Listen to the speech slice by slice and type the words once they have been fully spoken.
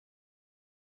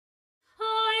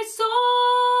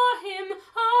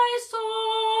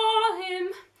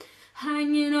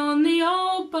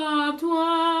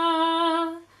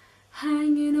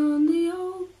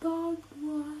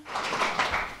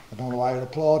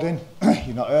applauding.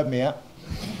 You've not heard me yet.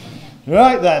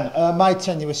 Right then, my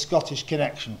tenuous Scottish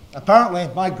connection. Apparently,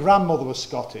 my grandmother was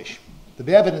Scottish.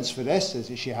 The evidence for this is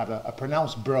that she had a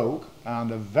pronounced brogue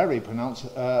and a very pronounced,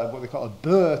 what they call a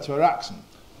burr to her accent.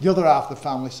 The other half of the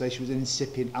family say she was an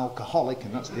incipient alcoholic,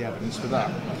 and that's the evidence for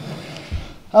that.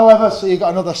 However, so you've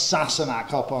got another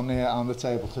Sassenach up on the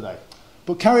table today.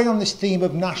 But carrying on this theme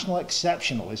of national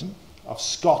exceptionalism, of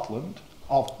Scotland,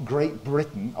 of Great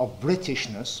Britain, of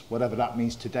Britishness, whatever that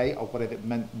means today, or whatever it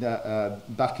meant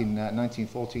back in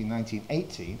 1914,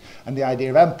 1918, and the idea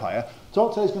of empire,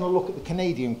 talk today is going to look at the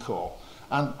Canadian core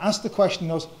and ask the question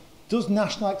does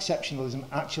national exceptionalism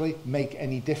actually make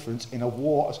any difference in a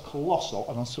war as colossal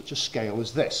and on such a scale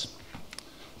as this?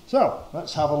 So,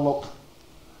 let's have a look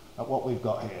at what we've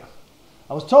got here.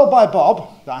 I was told by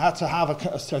Bob that I had to have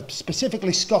a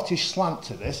specifically Scottish slant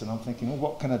to this, and I'm thinking, well,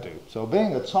 what can I do? So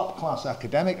being a top-class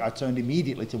academic, I turned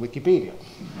immediately to Wikipedia.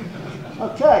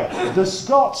 Okay, the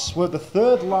Scots were the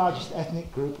third largest ethnic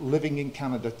group living in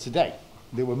Canada today.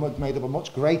 They were made up a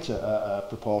much greater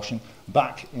proportion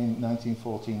back in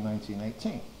 1914,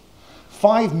 1918.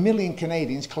 5 million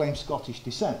Canadians claim Scottish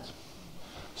descent.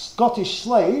 Scottish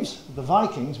slaves, the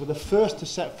Vikings, were the first to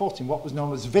set foot in what was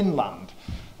known as Vinland.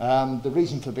 The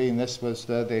reason for being this was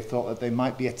they thought that they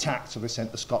might be attacked, so they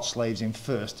sent the Scots slaves in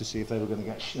first to see if they were going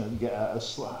to get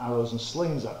arrows and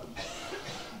slings at them.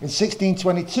 In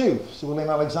 1622, Sir William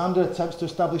Alexander attempts to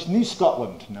establish New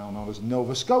Scotland, now known as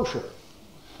Nova Scotia.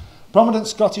 Prominent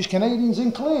Scottish Canadians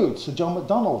include Sir John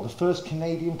Macdonald, the first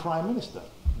Canadian Prime Minister,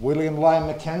 William Lyon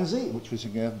Mackenzie, which was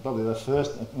probably the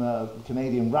first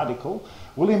Canadian radical,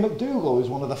 William McDougall, who was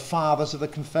one of the fathers of the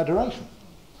Confederation.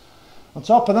 On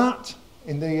top of that,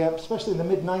 especially in the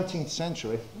mid-19th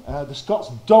century, the Scots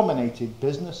dominated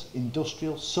business,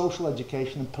 industrial, social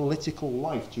education and political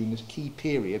life during this key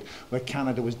period where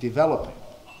Canada was developing.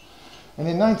 And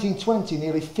in 1920,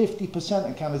 nearly 50%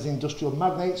 of Canada's industrial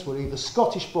magnates were either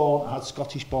Scottish-born or had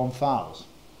Scottish-born fathers.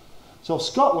 So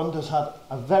Scotland has had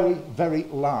a very, very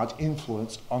large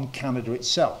influence on Canada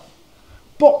itself.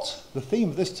 But the theme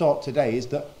of this talk today is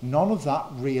that none of that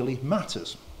really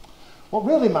matters. What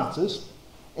really matters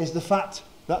is the fact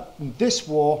that this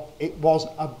war, it was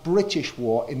a British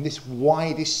war in this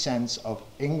widest sense of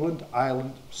England,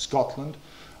 Ireland, Scotland,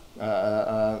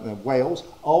 Wales,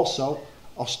 also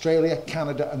Australia,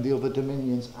 Canada and the other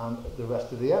dominions and the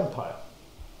rest of the empire.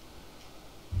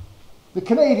 The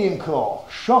Canadian Corps,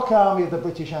 shock army of the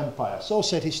British Empire, so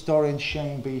said historian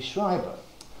Shane B. Schreiber.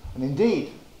 And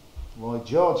indeed, Lloyd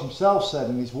George himself said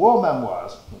in his war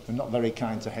memoirs, which were not very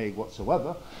kind to Haig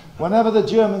whatsoever, whenever the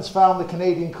Germans found the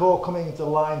Canadian Corps coming into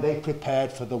line, they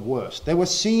prepared for the worst. They were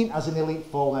seen as an elite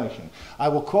formation. I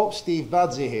will quote Steve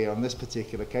Badzey here on this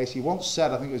particular case. He once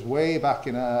said, I think it was way back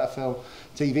in a film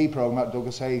TV programme about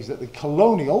Douglas Haig, that the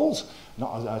colonials,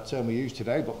 not a term we use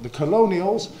today, but the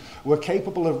colonials were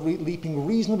capable of leaping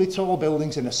reasonably tall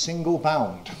buildings in a single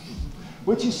bound,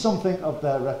 which is something of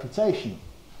their reputation.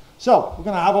 So, we're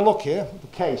going to have a look here at the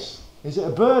case. Is it a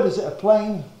bird? Is it a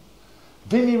plane?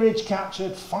 Vimy Ridge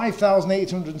captured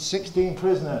 5,816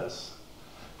 prisoners.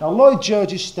 Now, Lloyd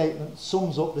George's statement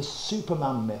sums up this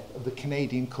Superman myth of the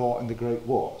Canadian Corps in the Great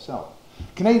War. So,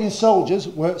 Canadian soldiers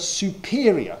were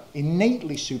superior,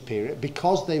 innately superior,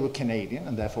 because they were Canadian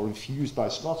and therefore infused by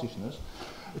Scottishness,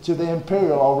 to the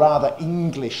Imperial, or rather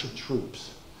English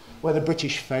troops. Where the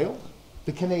British failed,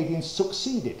 the Canadians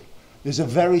succeeded. There's a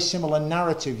very similar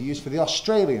narrative used for the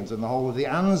Australians and the whole of the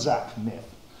Anzac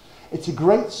myth. It's a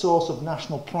great source of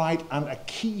national pride and a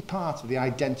key part of the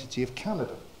identity of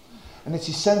Canada. And its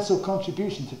essential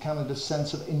contribution to Canada's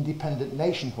sense of independent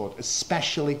nationhood,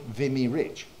 especially Vimy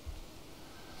Ridge.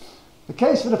 The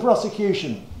case for the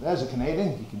prosecution. There's a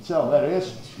Canadian, you can tell, there he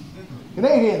is.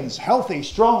 Canadians, healthy,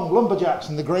 strong lumberjacks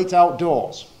in the great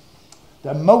outdoors.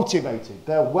 They're motivated,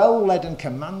 they're well led and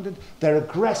commanded, they're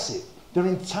aggressive, they're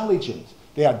intelligent,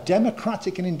 they are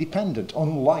democratic and independent,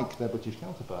 unlike their British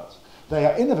counterparts. They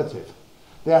are innovative,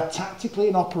 they are tactically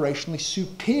and operationally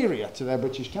superior to their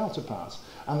British counterparts,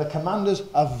 and the commanders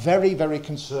are very, very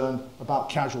concerned about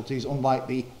casualties, unlike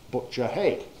the butcher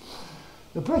Haig.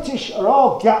 The British are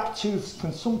all gap-toothed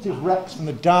consumptive wrecks from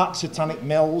the dark satanic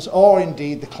mills, or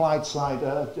indeed the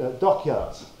Clydeside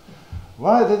dockyards.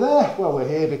 Why are they there? Well, we're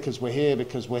here because we're here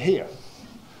because we're here.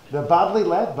 They're badly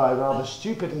led by rather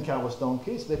stupid and callous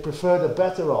donkeys. They preferred a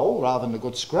better old rather than a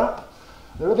good scrap.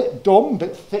 They're a bit dumb, a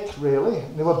bit thick really.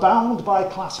 They were bound by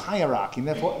class hierarchy and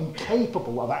therefore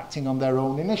incapable of acting on their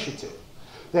own initiative.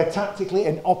 They're tactically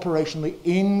and operationally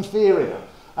inferior,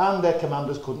 and their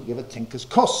commanders couldn't give a tinker's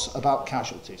cuss about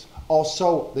casualties. Or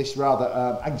so this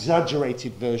rather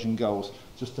exaggerated version goes,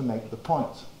 just to make the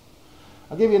point.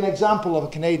 I'll give you an example of a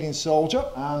Canadian soldier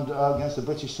and against a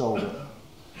British soldier.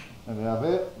 There we have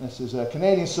it. This is a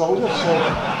Canadian soldier,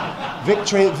 so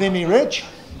victory at Vimy Ridge.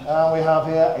 And we have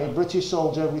here a British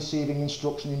soldier receiving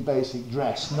instruction in basic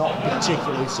dress, not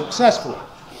particularly successfully.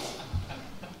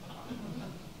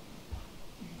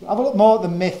 Have a look more at the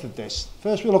myth of this.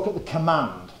 First we look at the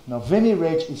command. Now Vimy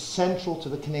Ridge is central to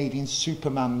the Canadian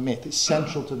Superman myth. It's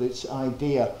central to this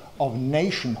idea of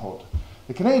nationhood.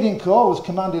 The Canadian Corps was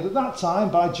commanded at that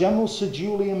time by General Sir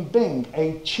Julian Byng,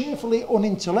 a cheerfully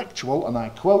unintellectual, and I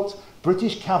quote,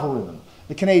 British cavalryman.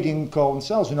 The Canadian Corps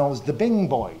themselves were known as the Byng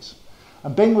Boys.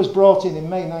 And Byng was brought in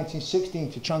May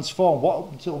 1916 to transform what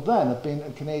up until then had been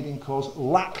a Canadian Corps'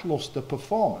 lacklustre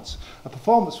performance. A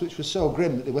performance which was so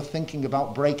grim that they were thinking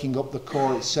about breaking up the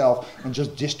Corps itself and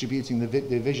just distributing the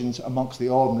divisions amongst the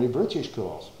ordinary British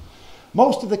Corps.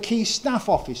 Most of the key staff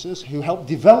officers who helped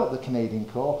develop the Canadian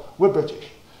Corps were British.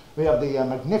 We have the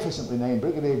magnificently named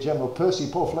Brigadier General Percy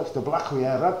Porflex de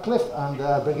Blaquier Radcliffe and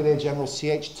Brigadier General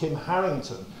C.H. Tim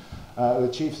Harrington, the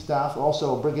Chief Staff,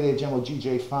 also Brigadier General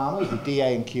G.J. Farmer, the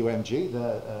DA and QMG,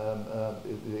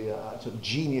 the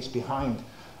genius behind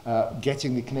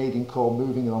getting the Canadian Corps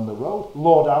moving on the road,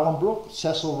 Lord Allenbrook,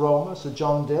 Cecil Roma, Sir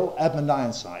John Dill, Edmund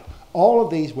Ironside. All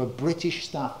of these were British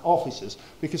staff officers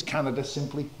because Canada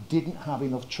simply didn't have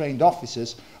enough trained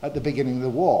officers at the beginning of the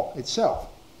war itself.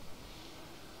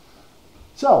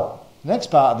 So, next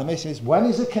part of the myth is, when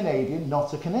is a Canadian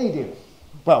not a Canadian?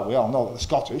 Well, we all know that the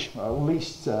Scottish, at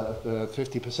least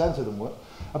 50% of them were.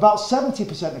 About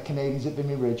 70% of Canadians at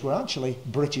Vimy Ridge were actually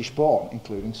British born,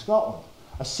 including Scotland.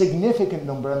 A significant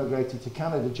number emigrated to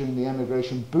Canada during the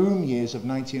emigration boom years of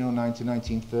 1909 to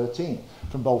 1913,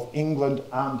 from both England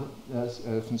and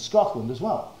from Scotland as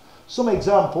well. Some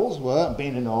examples were,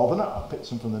 being a northerner, I picked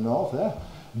some from the north there,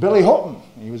 Billy Hutton,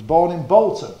 he was born in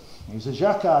Bolton. He was a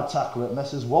jacquard tackler at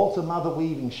Messrs. Walter Mather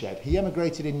Weaving Shed. He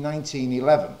emigrated in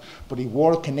 1911, but he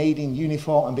wore a Canadian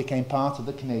uniform and became part of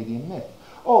the Canadian myth.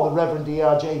 Or the Reverend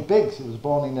E.R.J. Biggs, who was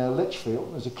born in Lichfield,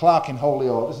 he was a clerk in Holy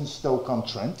Orders in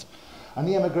Stoke-on-Trent, and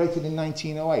he emigrated in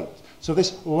 1908. So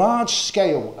this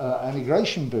large-scale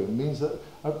emigration boom means that,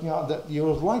 that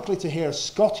you're likely to hear a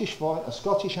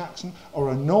Scottish accent or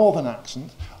a northern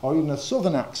accent or even a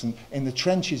southern accent in the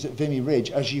trenches at Vimy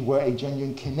Ridge as you were a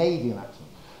genuine Canadian accent.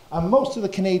 And most of the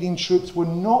Canadian troops were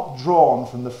not drawn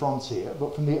from the frontier,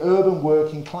 but from the urban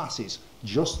working classes,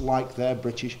 just like their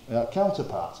British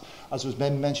counterparts. As was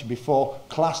mentioned before,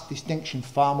 class distinction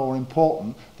far more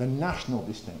important than national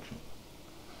distinction.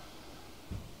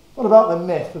 What about the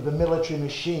myth of the military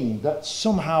machine, that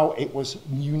somehow it was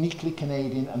uniquely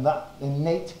Canadian and that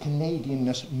innate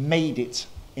Canadianness made it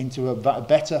into a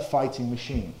better fighting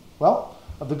machine? Well,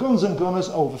 of the guns and gunners,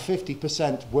 over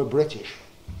 50% were British.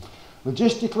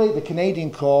 Logistically, the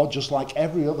Canadian Corps, just like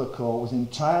every other corps, was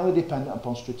entirely dependent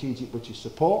upon strategic British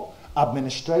support,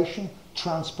 administration,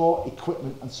 transport,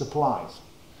 equipment and supplies.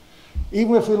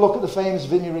 Even if we look at the famous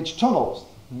Vimy Ridge tunnels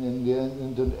in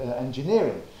the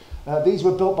engineering, these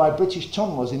were built by British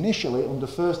tunnellers initially under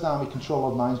First Army Control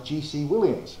of Mines G.C.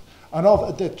 Williams. And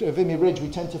of the Vimy Ridge, we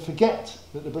tend to forget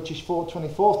that the British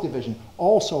 24th Division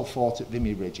also fought at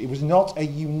Vimy Ridge. It was not a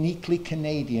uniquely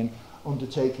Canadian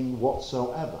undertaking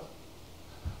whatsoever.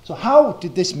 So how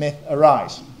did this myth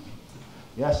arise?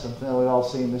 Yes, I'm sure we've all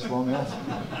seen this one, yes.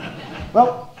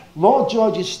 Well, Lord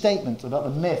George's statement about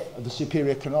the myth of the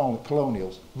superior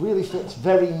colonials really fits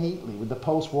very neatly with the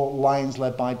post-war Lions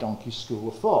led by donkeys school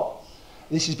of thought.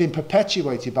 This has been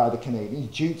perpetuated by the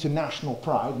Canadians due to national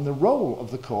pride and the role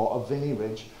of the Corps of Vimy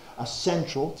Ridge as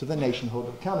central to the nationhood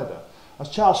of Canada. As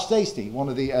Charles Stacey, one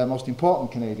of the most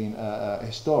important Canadian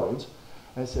historians,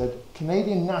 has said,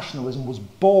 Canadian nationalism was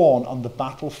born on the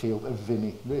battlefield of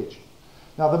Vimy Ridge.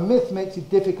 Now, the myth makes it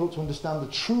difficult to understand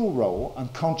the true role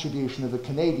and contribution of the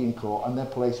Canadian Corps and their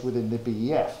place within the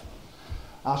BEF.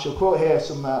 I shall quote here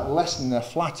some less than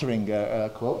flattering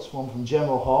quotes, one from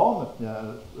General Horn,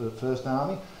 the First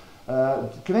Army.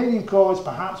 The Canadian Corps is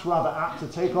perhaps rather apt to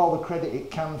take all the credit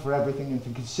it can for everything and to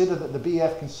consider that the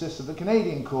BEF consists of the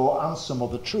Canadian Corps and some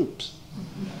other troops.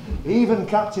 Even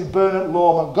Captain Bernard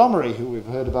Law Montgomery, who we've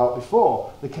heard about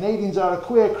before, the Canadians are a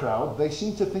queer crowd. They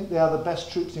seem to think they are the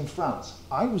best troops in France.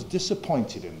 I was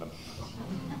disappointed in them.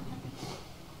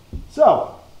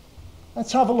 So,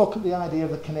 let's have a look at the idea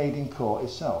of the Canadian Corps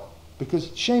itself.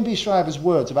 Because Shane B. Shriver's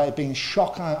words about it being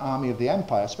shock army of the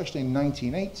Empire, especially in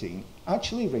 1918,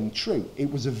 actually ring true. It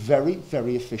was a very,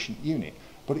 very efficient unit.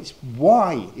 But it's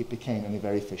why it became a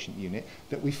very efficient unit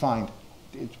that we find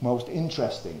it's most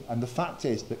interesting, and the fact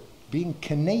is that being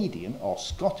Canadian or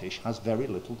Scottish has very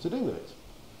little to do with it.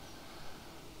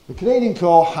 The Canadian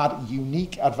Corps had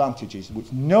unique advantages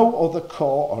which no other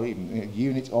corps or even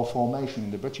unit or formation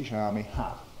in the British Army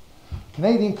had. The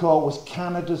Canadian Corps was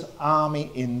Canada's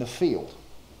army in the field.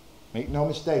 Make no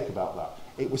mistake about that.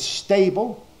 It was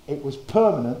stable, it was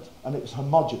permanent, and it was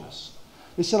homogeneous.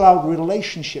 This allowed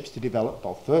relationships to develop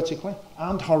both vertically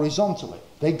and horizontally.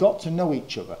 They got to know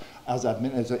each other as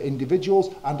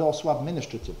individuals and also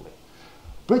administratively.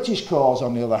 British corps,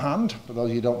 on the other hand, for those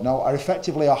of you who don't know, are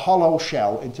effectively a hollow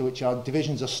shell into which our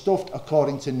divisions are stuffed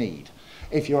according to need.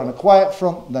 If you're on a quiet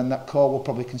front, then that corps will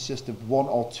probably consist of 1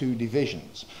 or 2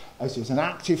 divisions. As it's an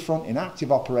active front, in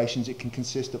active operations, it can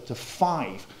consist up to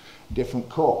 5 different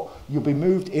corps. You'll be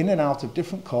moved in and out of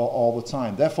different corps all the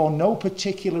time. Therefore, no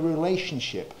particular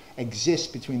relationship exists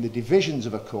between the divisions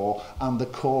of a corps and the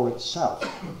corps itself.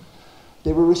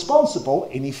 They were responsible,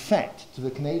 in effect, to the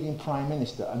Canadian Prime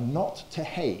Minister and not to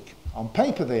Haig. On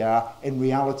paper they are, in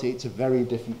reality it's a very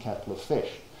different kettle of fish.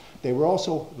 They were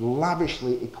also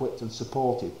lavishly equipped and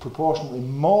supported, proportionately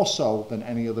more so than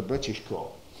any other British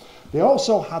corps. They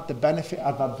also had the benefit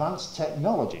of advanced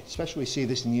technology, especially we see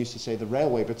this in use to say the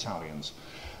railway battalions.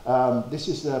 This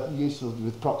is used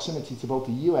with proximity to both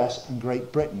the US and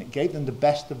Great Britain. It gave them the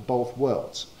best of both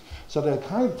worlds. So they're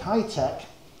kind of high-tech,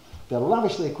 they're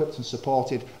lavishly equipped and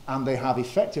supported, and they have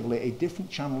effectively a different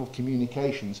channel of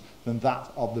communications than that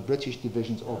of the British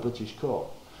divisions or British Corps.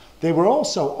 They were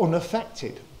also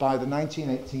unaffected by the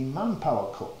 1918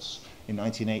 manpower cuts. In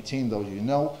 1918, those of you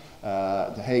know,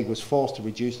 the Haig was forced to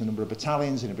reduce the number of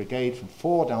battalions in a brigade from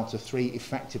 4 down to 3,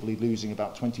 effectively losing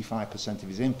about 25% of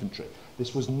his infantry.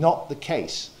 This was not the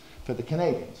case for the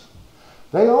Canadians.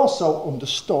 They also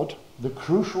understood the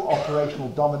crucial operational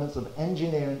dominance of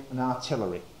engineering and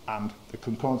artillery, and the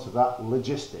components of that,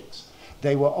 logistics.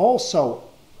 They were also,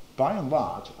 by and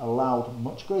large, allowed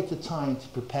much greater time to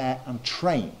prepare and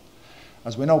train.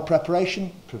 As we know,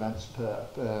 preparation prevents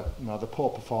the poor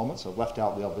performance. I've left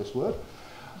out the obvious word.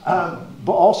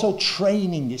 But also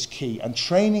training is key, and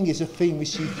training is a theme we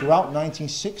see throughout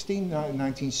 1916,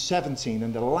 1917,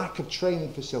 and the lack of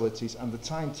training facilities and the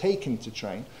time taken to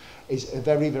train is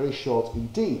very, very short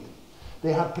indeed.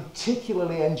 They had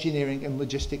particularly engineering and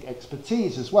logistic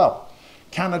expertise as well.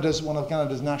 One of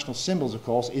Canada's national symbols, of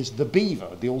course, is the beaver,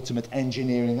 the ultimate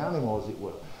engineering animal, as it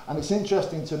were. And it's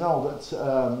interesting to know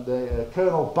that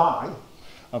Colonel By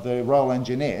of the Royal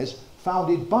Engineers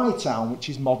founded Bytown, which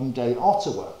is modern-day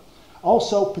Ottawa.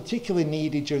 Also particularly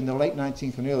needed during the late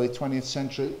 19th and early 20th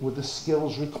century were the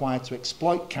skills required to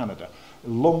exploit Canada: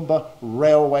 lumber,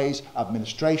 railways,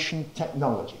 administration,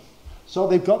 technology. So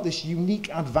they've got this unique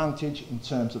advantage in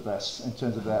terms of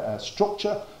their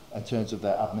structure, in terms of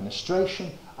their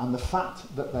administration, and the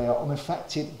fact that they are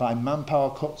unaffected by manpower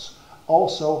cuts,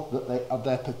 also that they have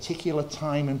their particular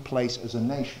time and place as a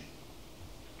nation.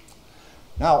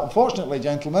 Now, unfortunately,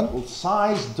 gentlemen,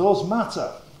 size does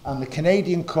matter, and the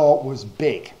Canadian Corps was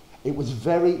big. It was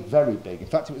very, very big. In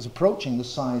fact, it was approaching the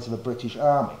size of a British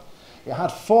army. It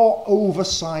had 4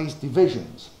 oversized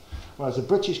divisions, whereas a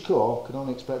British Corps could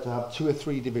only expect to have 2 or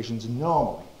 3 divisions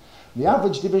normally. The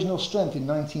average divisional strength in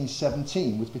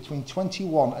 1917 was between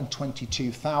 21 and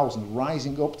 22,000,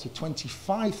 rising up to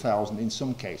 25,000 in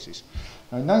some cases.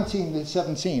 Now, in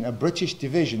 1917, a British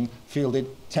division fielded,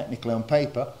 technically on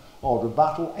paper, order of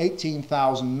battle,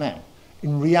 18,000 men.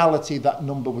 In reality, that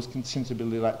number was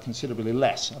considerably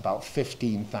less, about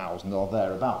 15,000 or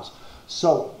thereabouts.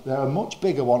 So they're a much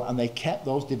bigger one, and they kept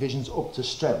those divisions up to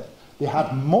strength. They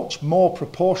had much more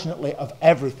proportionately of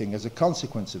everything as a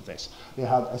consequence of this. They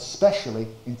had especially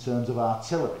in terms of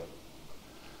artillery.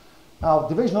 Now,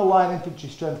 divisional line infantry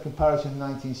strength comparison in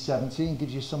 1917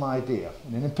 gives you some idea.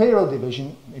 In an Imperial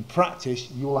division, in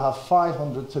practice, you will have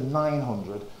 500 to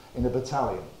 900 in a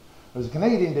battalion. As a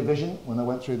Canadian division, when I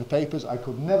went through the papers, I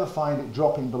could never find it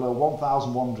dropping below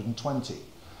 1,120.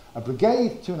 A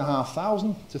brigade,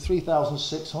 2,500 to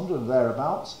 3,600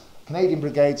 thereabouts. Canadian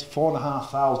brigades,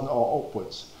 4,500 or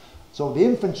upwards. So the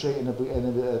infantry in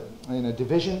a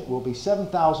division will be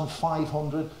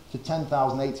 7,500 to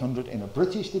 10,800 in a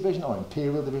British division, or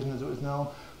Imperial division as it was known,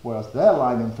 whereas their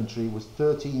line infantry was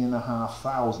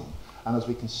 13,500. And as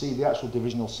we can see, the actual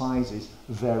divisional sizes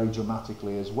vary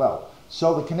dramatically as well.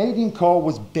 So the Canadian Corps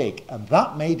was big, and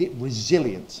that made it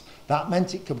resilient. That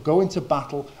meant it could go into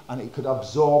battle and it could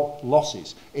absorb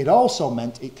losses. It also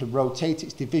meant it could rotate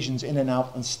its divisions in and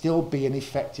out and still be an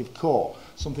effective corps,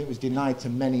 something that was denied to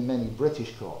many, many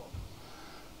British corps.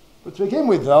 But to begin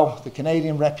with, though, the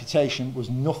Canadian reputation was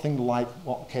nothing like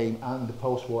what came in the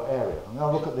post-war area. I'm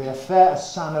going to look at the affair of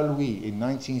Saint-Louis in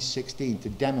 1916 to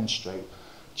demonstrate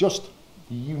just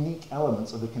the unique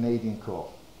elements of the Canadian Corps.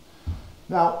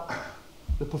 Now,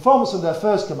 The performance of their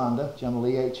first commander, General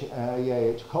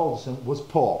E.H. Calderson, was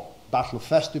poor. Battle of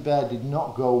Festubert did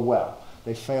not go well.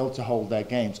 They failed to hold their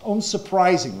games.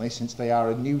 Unsurprisingly, since they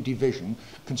are a new division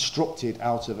constructed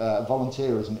out of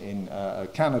volunteerism in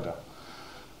Canada.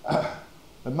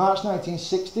 In March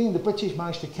 1916, the British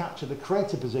managed to capture the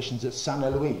crater positions at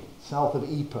Saint-Louis, south of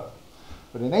Ypres.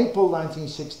 But in April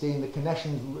 1916, the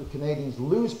Canadians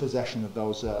lose possession of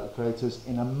those craters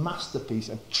in a masterpiece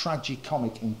of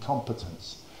tragicomic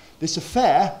incompetence. This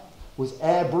affair was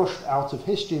airbrushed out of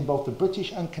history in both the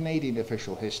British and Canadian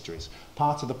official histories,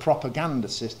 part of the propaganda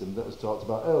system that was talked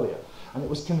about earlier. And it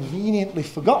was conveniently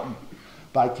forgotten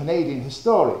by Canadian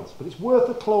historians, but it's worth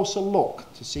a closer look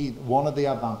to see one of the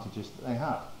advantages that they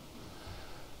had.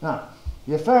 Now,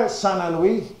 the affair at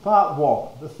Saint-Louis, Part 1,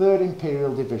 the 3rd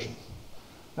Imperial Division.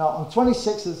 Now, on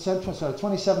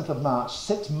 27th of March,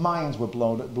 6 mines were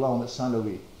blown at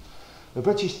Saint-Louis. The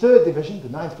British 3rd Division, the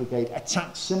 9th Brigade,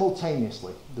 attacked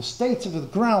simultaneously. The state of the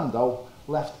ground, though,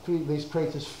 left these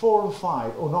craters 4 and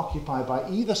 5 unoccupied by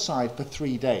either side for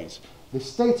 3 days. The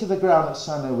state of the ground at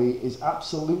Saint-Louis is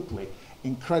absolutely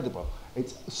incredible.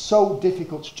 It's so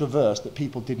difficult to traverse that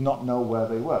people did not know where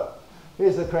they were.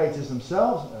 Here's the craters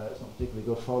themselves. It's not a particularly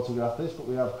good photograph, this, but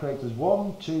we have craters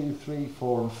 1, 2, 3,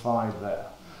 4 and 5 there.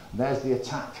 And there's the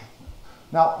attack.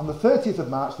 Now, on the 30th of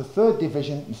March, the 3rd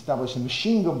Division established a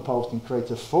machine gun post in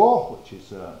Crater 4, which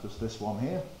is just this one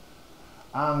here,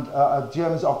 and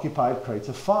Germans occupied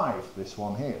Crater 5, this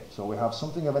one here. So we have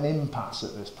something of an impasse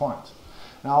at this point.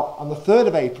 Now, on the 3rd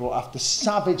of April, after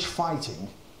savage fighting,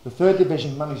 the 3rd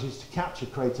Division manages to capture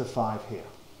Crater 5 here.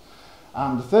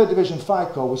 And the 3rd Division Fire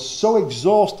Corps was so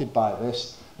exhausted by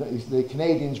this that the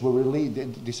Canadians were relieved, they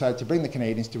decided to bring the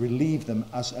Canadians to relieve them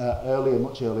as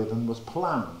much earlier than was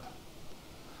planned.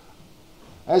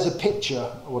 There's a picture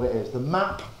of what it is. The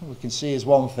map we can see is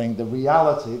one thing. The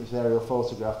reality, this aerial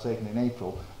photograph taken in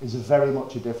April, is very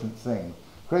much a different thing.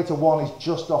 Crater 1 is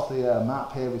just off the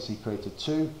map here. We see Crater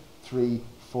 2, 3,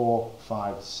 4,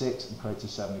 5, 6, and Crater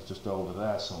 7 is just over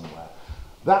there somewhere.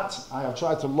 That I have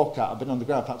tried to look at. I've been on the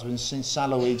ground. In fact, I was in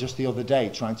Saint-Louis just the other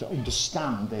day trying to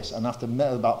understand this, and after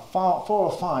about 4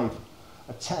 or 5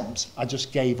 attempts, I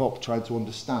just gave up trying to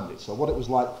understand it. So what it was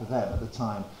like for them at the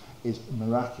time is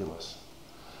miraculous.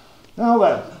 Now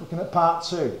then, looking at Part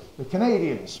 2, the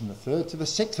Canadians from the 3rd to the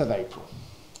 6th of April.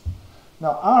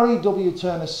 Now, R.E.W.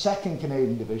 Turner's 2nd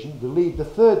Canadian Division relieved the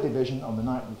 3rd Division on the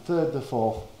night of the 3rd to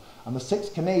 4th, and the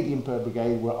 6th Canadian per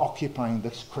Brigade were occupying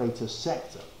this crater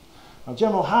sector. Now,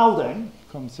 General Haldane,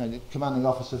 commanding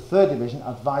officer of the 3rd Division,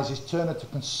 advises Turner to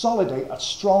consolidate a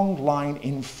strong line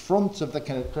in front of the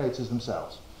craters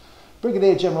themselves.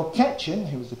 Brigadier General Ketchen,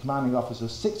 who was the commanding officer of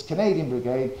the 6th Canadian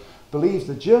Brigade, believes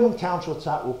the German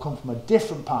counterattack will come from a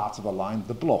different part of the line,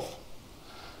 the bluff.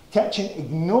 Ketchen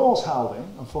ignores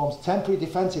Haldane and forms a temporary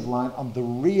defensive line on the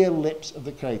rear lips of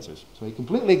the craters. So he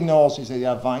completely ignores the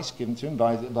advice given to him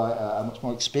by a much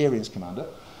more experienced commander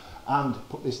and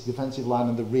put this defensive line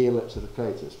on the rear lips of the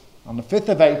craters. On the 5th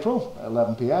of April, at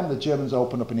 11 p.m, the Germans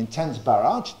opened up an intense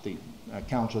barrage, the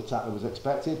counterattack that was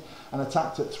expected, and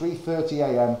attacked at 3:30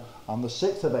 a.m. on the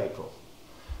 6th of April.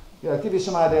 Yeah, I'll give you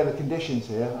some idea of the conditions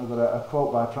here. I've got a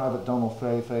quote by Private Donald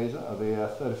Fraser of the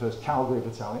 31st Cavalry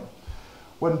Battalion.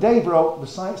 When day broke, the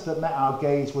sights that met our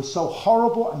gaze were so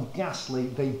horrible and ghastly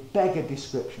they beg a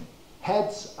description.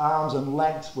 Heads, arms and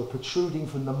legs were protruding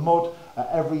from the mud at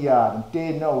every yard, and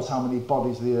dear knows how many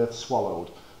bodies the earth swallowed.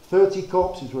 30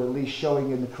 corpses were at least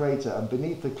showing in the crater, and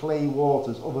beneath the clayey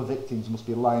waters other victims must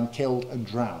be lying killed and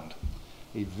drowned.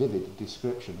 A vivid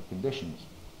description of conditions.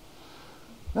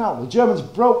 Now, the Germans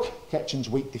broke Ketchen's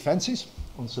weak defences,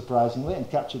 unsurprisingly, and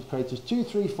captured craters 2,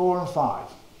 3, 4 and 5.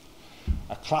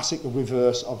 A classic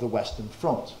reverse of the Western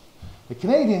Front. The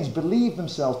Canadians believed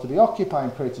themselves to be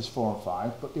occupying craters 4 and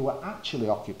 5, but they were actually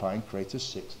occupying craters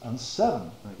 6 and 7.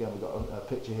 And again, we've got a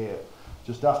picture here.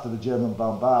 Just after the German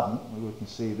bombardment, we can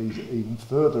see these even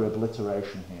further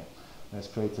obliteration here. There's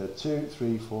crater 2,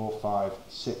 3, 4, 5,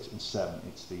 6 and 7.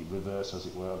 It's the reverse, as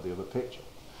it were, of the other picture.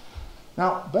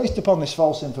 Now, based upon this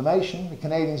false information, the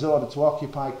Canadians ordered to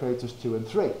occupy craters 2 and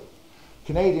 3.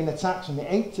 Canadian attacks from the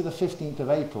 8th to the 15th of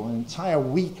April, an entire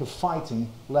week of fighting,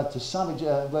 led to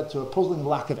a puzzling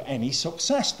lack of any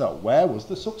success, though. Where was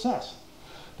the success?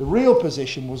 The real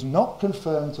position was not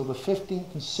confirmed until the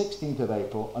 15th and 16th of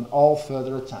April, and all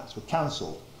further attacks were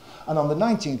cancelled. And on the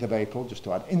 19th of April, just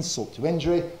to add insult to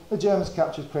injury, the Germans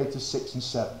captured craters 6 and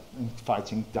 7, and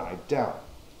fighting died down.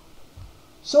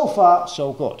 So far,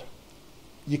 so good.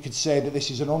 You could say that this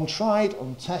is an untried,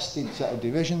 untested set of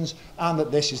divisions, and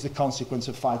that this is the consequence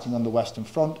of fighting on the Western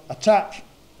Front. Attack,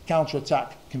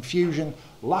 counterattack, confusion,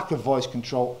 lack of voice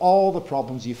control, all the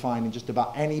problems you find in just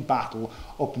about any battle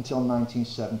up until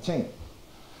 1917.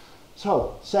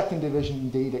 So, 2nd Division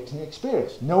indeed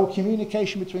inexperienced. No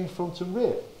communication between front and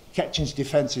rear. Ketchen's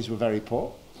defences were very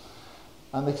poor.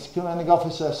 And the commanding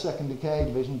officer, 2nd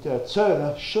Division,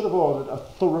 Turner, should have ordered a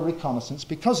thorough reconnaissance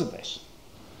because of this.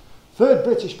 3rd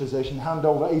British position handed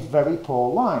over a very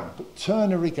poor line, but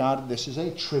Turner regarded this as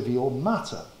a trivial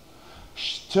matter.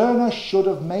 Turner should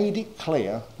have made it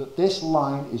clear that this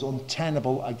line is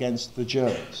untenable against the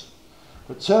Germans.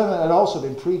 But Turner had also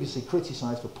been previously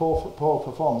criticised for poor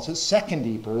performance at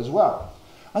 2nd Ypres as well.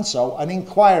 And so an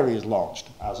inquiry is launched,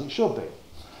 as it should be.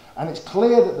 And it's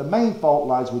clear that the main fault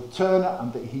lies with Turner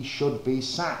and that he should be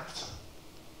sacked.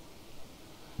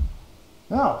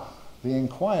 Now, the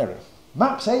inquiry.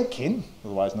 Max Aitken,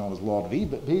 otherwise known as Lord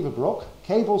Beaverbrook,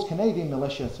 cables Canadian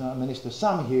Militia Minister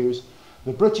Sam Hughes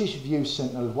the British view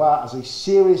Saint-Éloi as a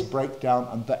serious breakdown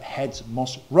and that heads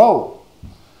must roll.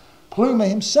 Plumer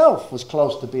himself was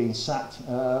close to being sacked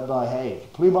by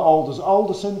Haig. Plumer orders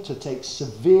Alderson to take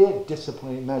severe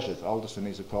disciplinary measures. Alderson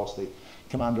is, of course, the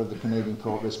commander of the Canadian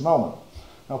Corps at this moment.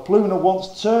 Now, Plumer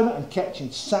wants Turner and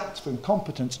Ketchen sacked for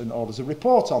incompetence and orders a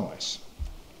report on this.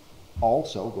 All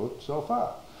so good so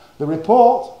far. The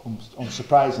report,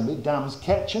 unsurprisingly, damns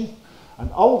Ketchen,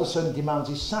 and Alderson demands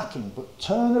his sacking, but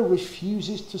Turner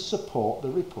refuses to support the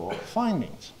report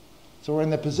findings. So we're in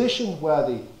the position where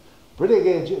the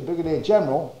Brigadier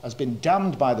General has been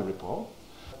damned by the report.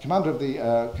 Commander of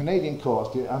the Canadian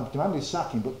Corps demanded his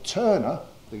sacking, but Turner,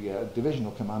 the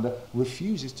divisional commander,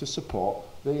 refuses to support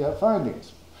the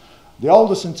findings. The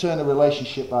Alderson-Turner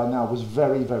relationship by now was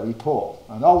very, very poor,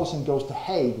 and Alderson goes to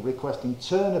Haig requesting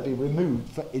Turner be removed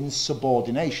for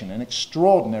insubordination, an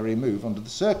extraordinary move under the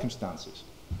circumstances.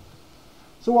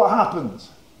 So what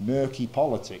happens? Murky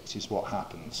politics is what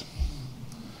happens.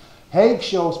 Haig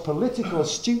shows political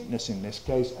astuteness in this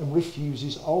case and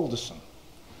refuses Alderson.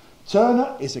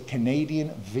 Turner is a Canadian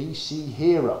VC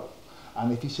hero,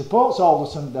 and if he supports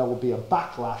Alderson, there will be a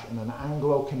backlash and an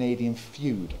Anglo-Canadian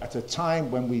feud at a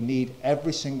time when we need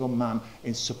every single man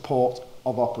in support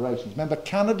of operations. Remember,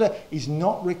 Canada is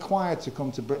not required to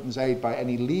come to Britain's aid by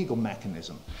any legal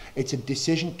mechanism. It's a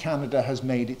decision Canada has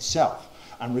made itself,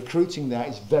 and recruiting there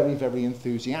is very, very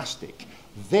enthusiastic.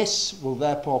 This will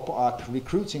therefore put our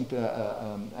recruiting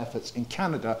efforts in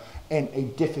Canada in a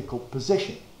difficult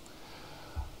position.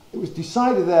 It was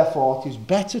decided, therefore, it is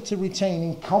better to retain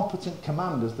incompetent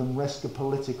commanders than risk a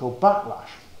political backlash.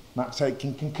 Max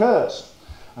Aitken concurs,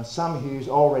 and Sam Hughes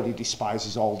already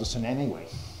despises Alderson anyway.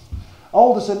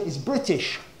 Alderson is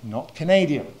British, not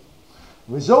Canadian.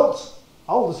 Result,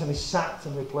 Alderson is sacked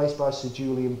and replaced by Sir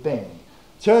Julian Byng.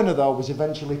 Turner, though, was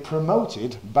eventually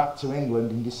promoted back to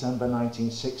England in December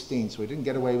 1916, so he didn't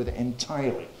get away with it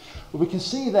entirely. But we can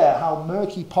see there how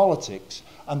murky politics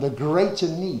and the greater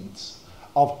needs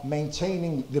of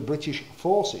maintaining the British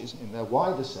forces in their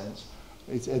wider sense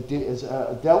has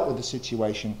dealt with the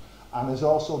situation, and has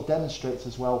also demonstrates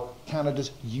as well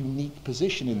Canada's unique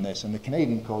position in this and the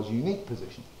Canadian Corps' unique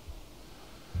position.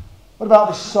 What about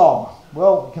the Somme?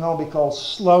 Well, it can only be called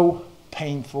slow,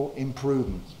 painful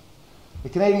improvement. The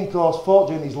Canadian Corps fought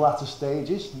during these latter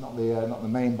stages, not the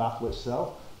main battle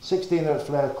itself. 16 at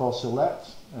Frères-Courcelette,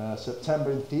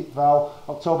 September in Thiepval,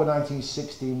 October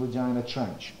 1916 Regina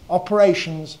Trench.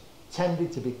 Operations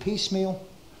tended to be piecemeal,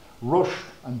 rushed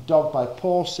and dogged by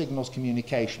poor signals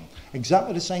communication.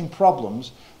 Exactly the same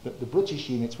problems that the British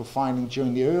units were finding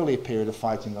during the earlier period of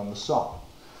fighting on the Somme.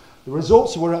 The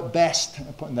results were at best,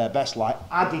 put in their best light,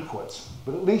 adequate,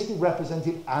 but at least it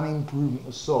represented an improvement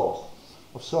of sorts,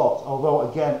 although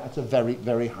again at a very,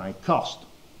 very high cost.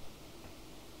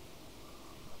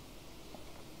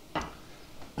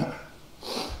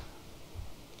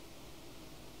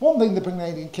 One thing the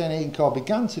Canadian Corps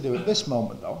began to do at this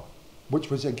moment, though, which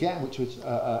was if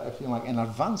you like, in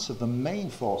advance of the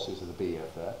main forces of the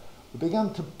BEF there, they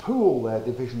began to pool their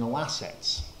divisional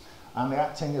assets, and they're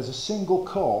acting as a single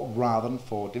corps rather than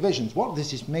 4 divisions. What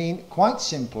does this mean? Quite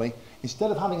simply,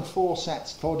 instead of having 4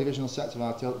 divisional sets of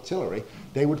artillery,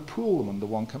 they would pool them under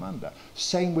one commander.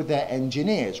 Same with their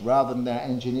engineers. Rather than their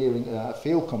engineering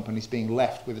field companies being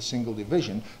left with a single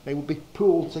division, they would be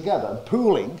pooled together. And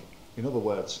pooling, in other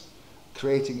words,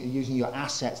 using your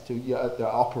assets at the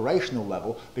operational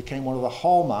level, became one of the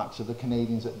hallmarks of the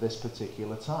Canadians at this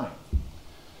particular time.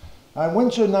 Now, in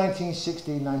winter of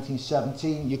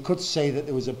 1916-1917, you could say that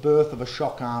there was a birth of a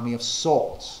shock army of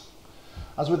sorts.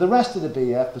 As with the rest of the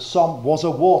BF, the Somme was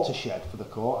a watershed for the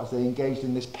Corps as they engaged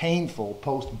in this painful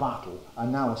post-battle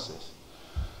analysis.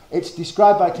 It's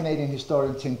described by Canadian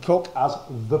historian Tim Cook as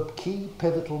the key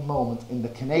pivotal moment in the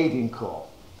Canadian Corps.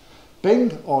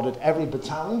 Byng ordered every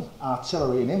battalion,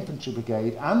 artillery and infantry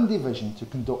brigade and division to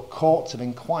conduct courts of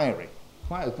inquiry.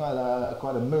 Quite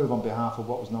a move on behalf of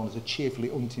what was known as a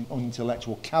cheerfully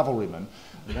unintellectual cavalryman,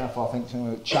 and therefore I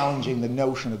think challenging the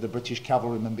notion of the British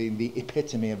cavalryman being the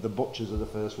epitome of the butchers of the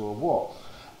First World War.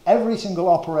 Every single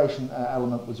operation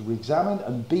element was re-examined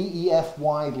and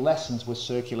BEF-wide lessons were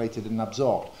circulated and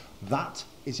absorbed. That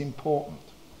is important.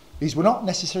 These were not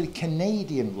necessarily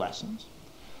Canadian lessons.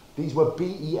 These were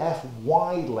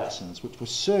BEF-wide lessons which were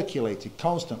circulated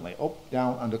constantly up,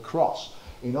 down and across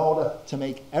in order to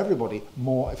make everybody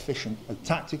more efficient at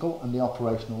tactical and the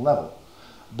operational level.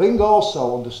 Byng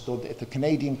also understood that if the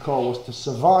Canadian Corps was to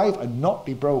survive and not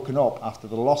be broken up after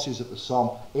the losses at the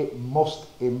Somme, it must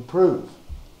improve.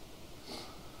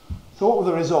 So what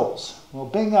were the results? Well,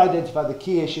 Byng identified the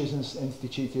key issues and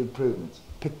instituted improvements.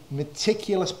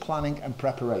 Meticulous planning and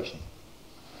preparation.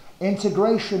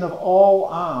 Integration of all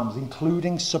arms,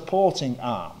 including supporting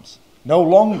arms. No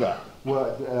longer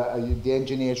were the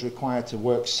engineers required to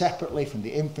work separately from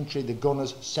the infantry, the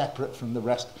gunners separate from the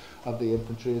rest of the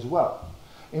infantry as well.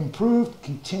 Improved,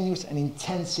 continuous and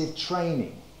intensive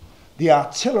training. The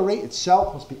artillery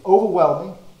itself must be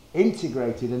overwhelming,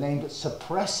 integrated and aimed at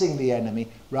suppressing the enemy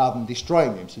rather than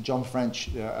destroying him. So John French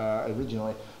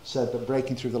originally said that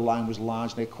breaking through the line was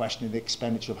largely a question of the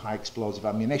expenditure of high explosive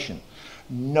ammunition.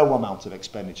 No amount of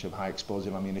expenditure of high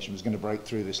explosive ammunition was going to break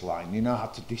through this line. You now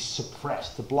have to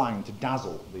suppress, to blind, to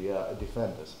dazzle the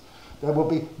defenders. There will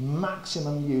be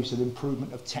maximum use and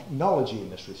improvement of technology in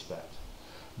this respect.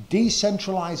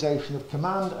 Decentralisation of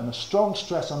command and a strong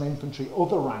stress on infantry,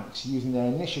 other ranks using their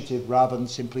initiative rather than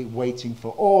simply waiting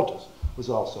for orders was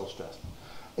also stressed.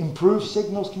 Improved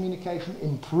signals communication,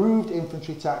 improved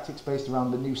infantry tactics based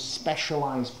around the new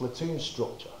specialised platoon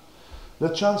structure.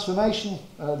 The transformation,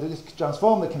 this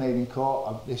transformed the Canadian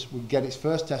Corps. This would get its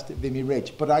first test at Vimy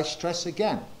Ridge. But I stress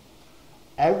again,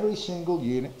 every single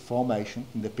unit formation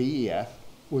in the BEF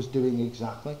was doing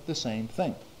exactly the same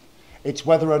thing. It's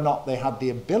whether or not they had the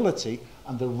ability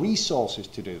and the resources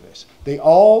to do this. They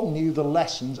all knew the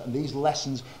lessons, and these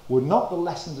lessons were not the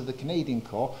lessons of the Canadian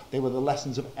Corps, they were the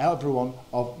lessons of everyone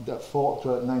that fought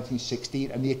throughout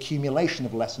 1916 and the accumulation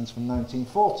of lessons from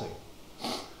 1940.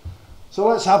 So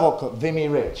let's have a look at Vimy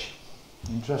Ridge.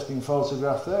 Interesting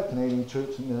photograph there. Canadian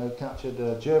troops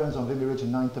captured Germans on Vimy Ridge on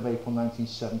 9th of April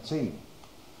 1917.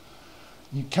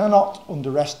 You cannot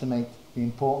underestimate the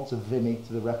importance of Vimy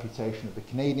to the reputation of the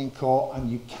Canadian Corps,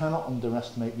 and you cannot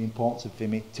underestimate the importance of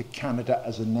Vimy to Canada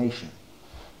as a nation.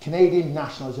 Canadian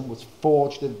nationalism was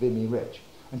forged at Vimy Ridge,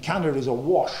 and Canada is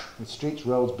awash with streets,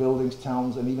 roads, buildings,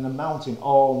 towns, and even a mountain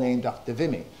all named after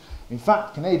Vimy. In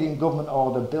fact, Canadian Government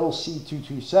Order Bill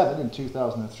C-227 in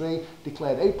 2003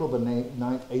 declared April the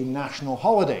 9th a national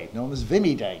holiday, known as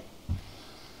Vimy Day.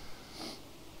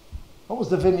 What was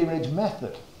the Vimy Ridge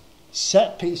method?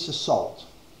 Set-piece assault,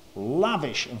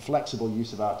 lavish and flexible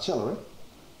use of artillery,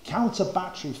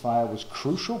 counter-battery fire was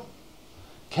crucial,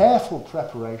 careful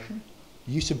preparation,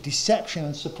 use of deception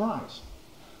and surprise,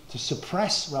 to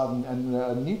suppress rather than,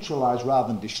 and neutralise rather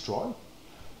than destroy,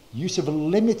 use of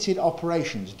limited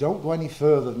operations, don't go any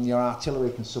further than your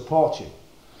artillery can support you,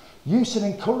 use and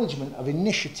encouragement of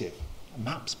initiative,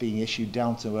 maps being issued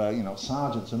down to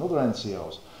sergeants and other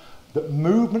NCOs, that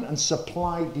movement and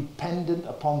supply dependent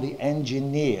upon the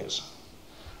engineers,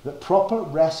 that proper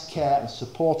rest, care and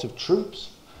support of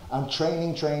troops, and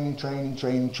training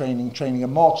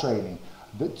and more training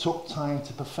that took time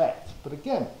to perfect. But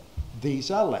again,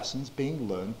 these are lessons being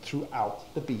learned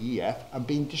throughout the BEF and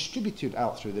being distributed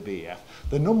out through the BEF.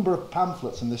 The number of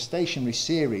pamphlets and the stationery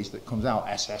series that comes out,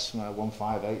 SS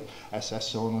 158, SS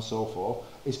so on and so forth,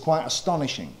 is quite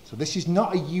astonishing. So this is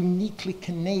not a uniquely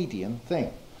Canadian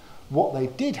thing. What they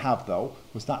did have, though,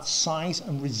 was that size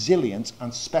and resilience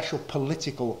and special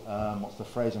political, what's the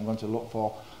phrase I'm going to look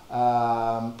for,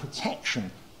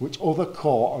 protection, which other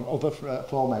corps and other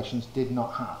formations did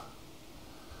not have.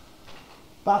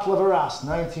 Battle of Arras,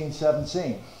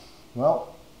 1917.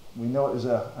 Well, we know it was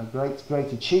a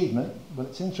great achievement, but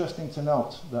it's interesting to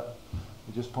note that,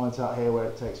 we just point out here where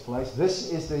it takes place. This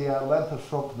is the length of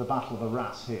front of the Battle of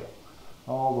Arras here,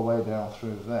 all the way down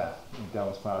through there, down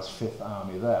as far as 5th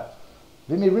Army there.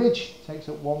 Vimy Ridge takes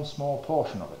up one small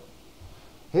portion of it.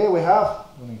 Here we have,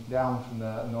 running down from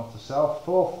the north to south,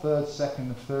 4th, 3rd, 2nd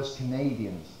and 1st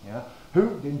Canadians,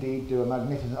 who indeed do a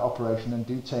magnificent operation and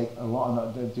do take a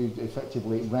lot, and do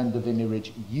effectively render Vimy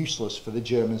Ridge useless for the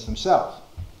Germans themselves.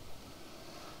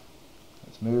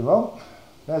 Let's move on.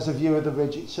 There's a view of the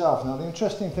ridge itself. Now the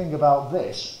interesting thing about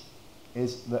this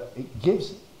is that it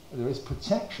gives there is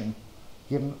protection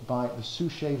given by the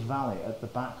Souchez Valley at the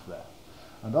back there.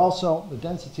 And also the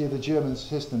density of the German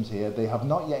systems here, they have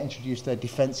not yet introduced their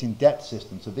defence in depth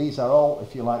system. So these are all,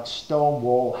 if you like, stone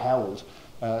wall held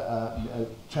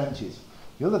trenches.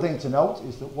 The other thing to note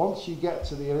is that once you get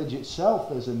to the ridge itself,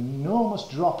 there's an enormous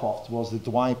drop off towards the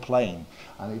Douai plain,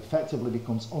 and it effectively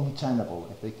becomes untenable.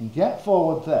 If they can get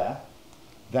forward there,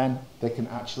 then they can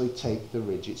actually take the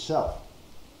ridge itself.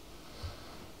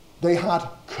 They had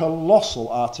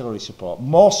colossal artillery support,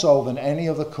 more so than any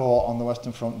other corps on the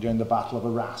Western Front during the Battle of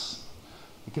Arras.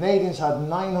 The Canadians had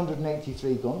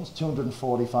 983 guns,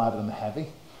 245 of them heavy.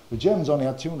 The Germans only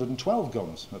had 212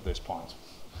 guns at this point.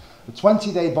 The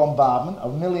 20-day bombardment,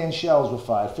 1 million shells were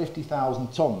fired,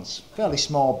 50,000 tons. Fairly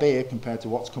small beer compared to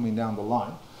what's coming down the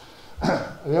line.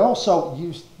 They also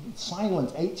used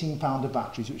silent 18-pounder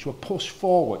batteries which were pushed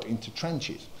forward into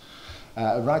trenches.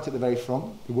 Right at the very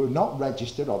front. They were not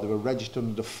registered, or they were registered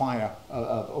under fire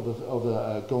of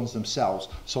other guns themselves,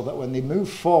 so that when they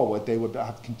moved forward they would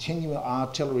have continual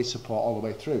artillery support all the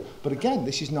way through. But again,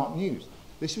 this is not news.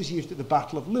 This was used at the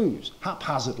Battle of Loos,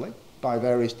 haphazardly, by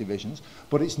various divisions,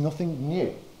 but it's nothing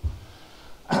new.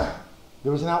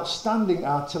 There was an outstanding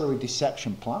artillery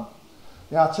deception plan.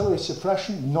 The artillery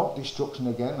suppression, not destruction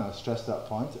again, I stress that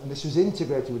point, and this was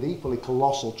integrated with equally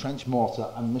colossal trench mortar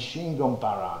and machine gun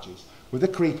barrages, with a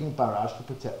creeping barrage to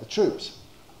protect the troops.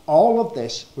 All of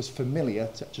this was familiar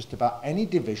to just about any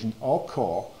division or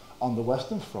corps on the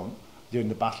Western Front during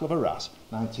the Battle of Arras,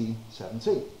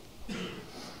 1917.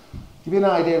 Give you an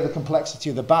idea of the complexity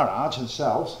of the barrage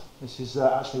themselves. This is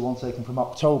actually one taken from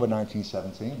October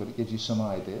 1917, but it gives you some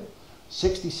idea.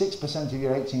 66% of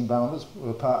your 18-pounders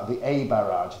were part of the A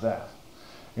barrage there.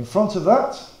 In front of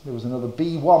that, there was another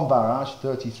B1 barrage,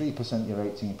 33% of your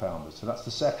 18-pounders, so that's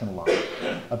the second line.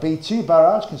 A B2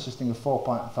 barrage consisting of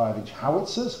 4.5-inch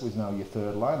howitzers was now your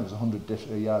third line. There was 100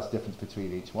 yards difference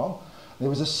between each one. There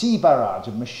was a C barrage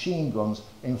of machine guns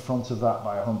in front of that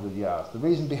by 100 yards. The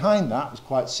reason behind that was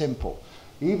quite simple.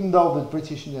 Even though the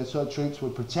British troops were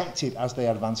protected as they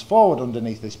advanced forward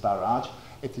underneath this barrage,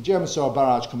 if the Germans saw a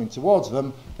barrage coming towards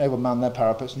them, they would man their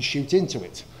parapets and shoot into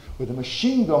it. With a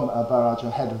machine gun barrage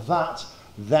ahead of that,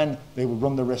 then they would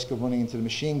run the risk of running into the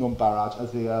machine gun barrage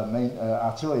as the main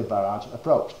artillery barrage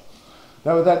approached.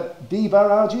 There were then D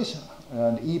barrages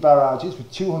and E barrages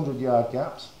with 200-yard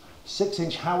gaps,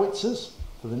 6-inch howitzers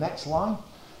for the next line,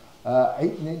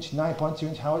 8-inch,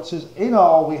 9.2-inch howitzers. In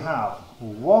all, we have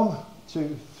 1,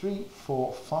 2, 3,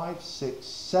 4, 5, 6,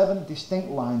 7 distinct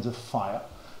lines of fire,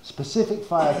 specific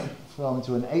fire flowing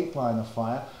to an 8th line of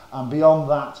fire, and beyond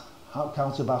that,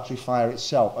 counter-battery fire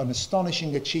itself. An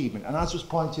astonishing achievement. And as was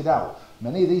pointed out,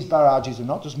 many of these barrages are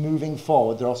not just moving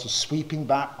forward, they're also sweeping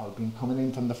back or been coming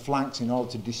in from the flanks in order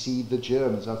to deceive the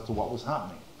Germans as to what was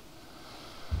happening.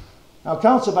 Now,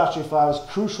 counter-battery fire is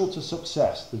crucial to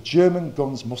success. The German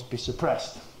guns must be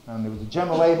suppressed. And there was a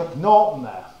General A. Macnaghten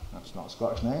there. That's not a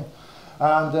Scottish name.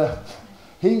 And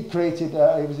he created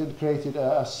a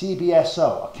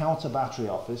CBSO, a counter-battery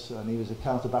office, and he was a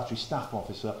counter-battery staff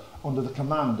officer under the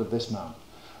command of this man.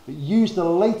 It used the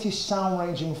latest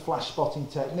sound-ranging flash-spotting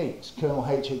techniques. Colonel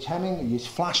H.H. Hemming used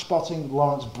flash-spotting,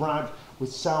 Lawrence Bragg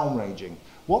with sound-ranging.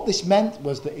 What this meant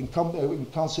was that in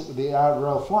concert with the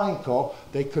Royal Flying Corps,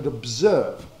 they could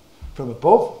observe from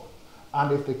above,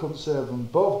 and if they couldn't observe from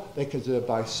above, they could observe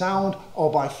by sound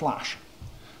or by flash.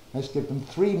 This gave them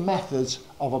 3 methods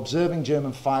of observing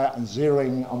German fire and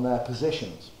zeroing on their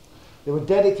positions. They were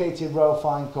dedicated Royal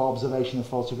Flying Corps observation and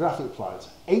photographic flights.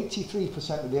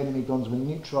 83% of the enemy guns were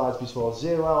neutralised before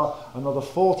 0 hour, another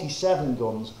 47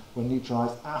 guns were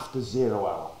neutralised after 0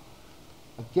 hour.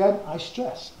 Again, I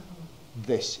stress,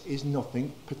 this is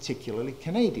nothing particularly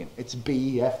Canadian. It's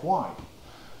BEF-wide.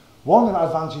 One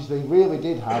advantage they really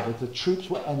did have was the troops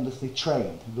were endlessly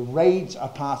trained. The raids are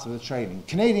part of the training.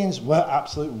 Canadians were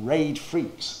absolute raid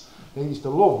freaks. They used to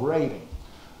love raiding.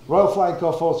 Royal Flying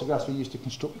Corps photographs were used to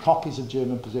construct copies of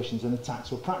German positions and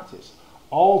attacks were practiced.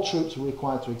 All troops were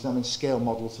required to examine scale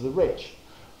models of the ridge.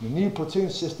 The new platoon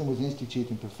system was instituted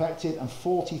and perfected, and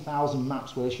 40,000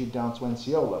 maps were issued down to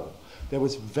NCO level. There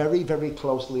was very, very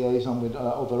close liaison with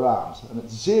other arms, and at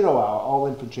 0 hour, all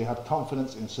infantry had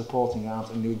confidence in supporting arms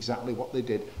and knew exactly what they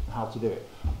did and how to do it.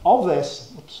 Of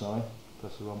this, oops, sorry,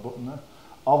 press the wrong button there.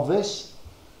 Of this,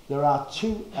 there are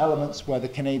 2 elements where the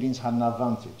Canadians had an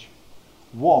advantage.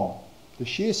 One, the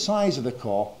sheer size of the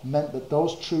corps meant that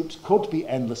those troops could be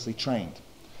endlessly trained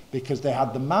because they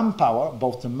had the manpower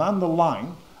both to man the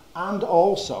line and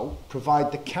also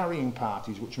provide the carrying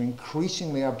parties, which were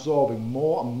increasingly absorbing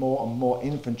more and more and more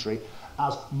infantry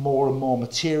as more and more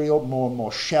material, more and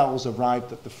more shells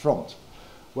arrived at the front.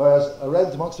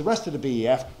 Whereas amongst the rest of the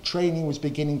BEF, training was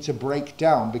beginning to break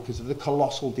down because of the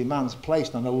colossal demands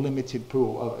placed on a limited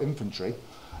pool of infantry.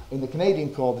 In the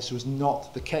Canadian Corps, this was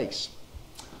not the case.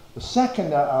 The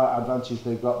second advantage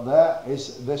they've got there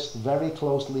is this very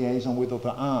close liaison with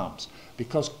other arms,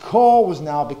 because Corps was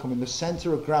now becoming the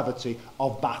centre of gravity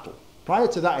of battle. Prior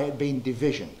to that, it had been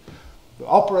division. The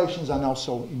operations are now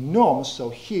so enormous, so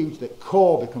huge, that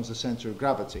Corps becomes the centre of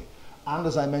gravity. And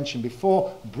as I mentioned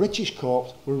before, British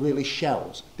corps were really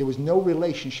shells. There was no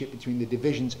relationship between the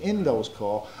divisions in those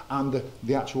corps and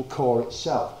the actual corps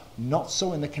itself. Not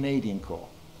so in the Canadian Corps.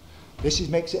 This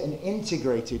makes it an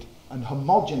integrated and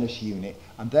homogeneous unit,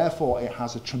 and therefore it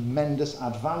has a tremendous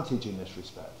advantage in this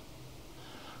respect.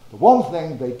 The one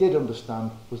thing they did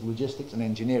understand was logistics and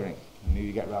engineering. I knew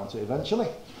you'd get around to it eventually.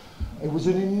 It was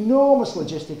an enormous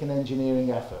logistic and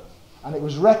engineering effort. And it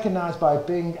was recognised by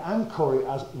Byng and Currie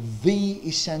as the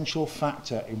essential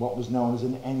factor in what was known as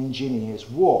an engineer's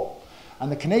war.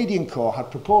 And the Canadian Corps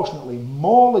had proportionately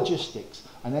more logistics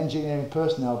and engineering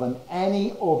personnel than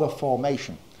any other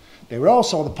formation. They were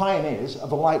also the pioneers of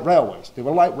the light railways. They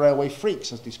were light railway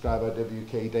freaks, as described by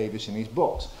W.K. Davis in his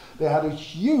books. They had a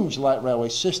huge light railway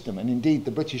system, and indeed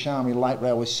the British Army light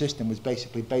railway system was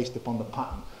basically based upon the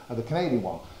pattern of the Canadian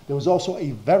one. There was also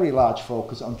a very large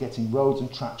focus on getting roads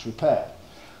and tracks repaired.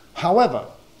 However,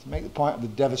 to make the point of the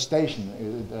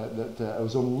devastation that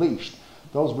was unleashed,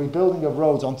 those rebuilding of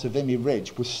roads onto Vimy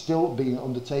Ridge was still being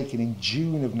undertaken in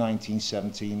June of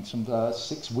 1917, some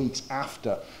 6 weeks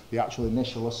after the actual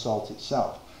initial assault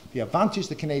itself. The advantage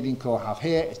the Canadian Corps have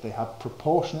here is they have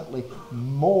proportionately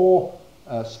more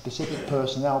specific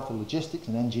personnel for logistics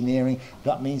and engineering.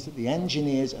 That means that the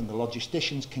engineers and the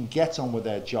logisticians can get on with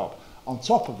their job. On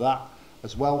top of that,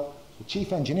 as well, the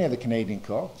chief engineer of the Canadian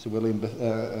Corps, Sir William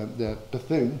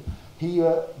Bethune, he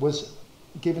was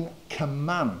given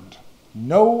command.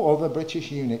 No other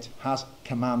British unit has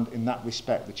command in that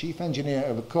respect. The chief engineer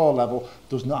of a corps level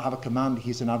does not have a command,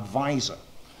 he's an advisor,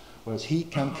 whereas he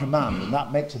can command, and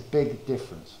that makes a big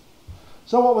difference.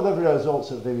 So what were the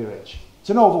results at Vimy Ridge? It's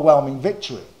an overwhelming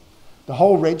victory. The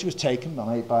whole ridge was taken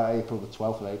by April, the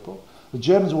 12th of April. The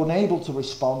Germans were unable to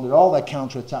respond, and all their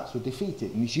counterattacks were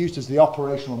defeated, and it's used as the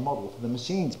operational model for the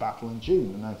Messines battle in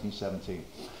June of 1917.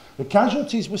 The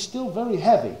casualties were still very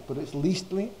heavy, but it's at least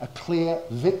a clear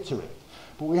victory.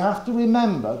 But we have to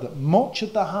remember that much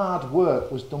of the hard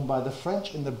work was done by the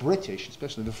French and the British,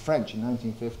 especially the French in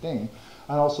 1915,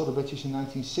 and also the British in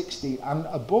 1916, and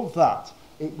above that,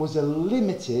 it was a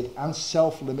limited and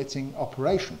self-limiting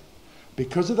operation.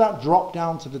 Because of that drop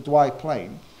down to the Douai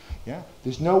Plain,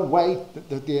 there's no way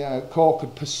that the Corps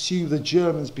could pursue the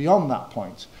Germans beyond that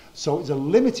point. So it was a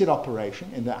limited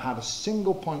operation in that it had a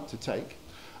single point to take,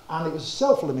 and it was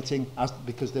self-limiting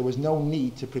because there was no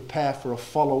need to prepare for a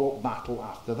follow-up battle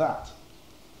after that.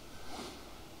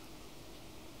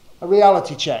 A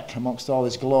reality check amongst all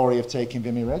this glory of taking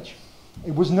Vimy Ridge.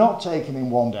 It was not taken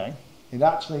in one day. It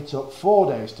actually took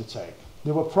 4 days to take.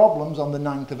 There were problems on the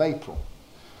 9th of April.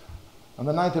 On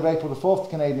the 9th of April, the 4th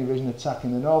Canadian Division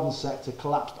attacking the northern sector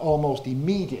collapsed almost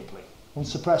immediately.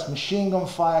 Unsuppressed machine gun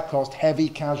fire caused heavy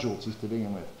casualties to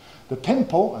begin with. The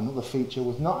Pimple, another feature,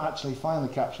 was not actually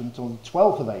finally captured until the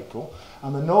 12th of April,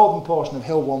 and the northern portion of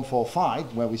Hill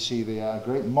 145, where we see the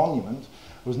great monument,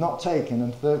 was not taken,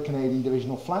 and 3rd Canadian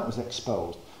Divisional flank was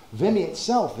exposed. Vimy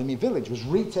itself, Vimy village, was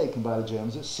retaken by the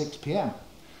Germans at 6 p.m.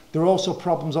 There were also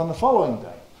problems on the following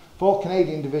day. 4th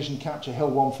Canadian Division capture Hill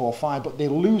 145, but they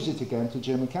lose it again to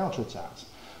German counterattacks.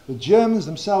 The Germans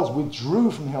themselves withdrew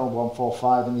from Hill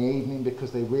 145 in the evening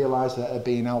because they realised that they were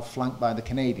being outflanked by the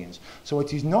Canadians. So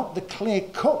it is not the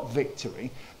clear-cut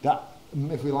victory that,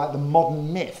 if we like, the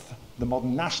modern myth, the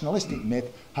modern nationalistic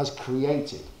myth, has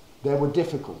created. There were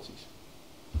difficulties.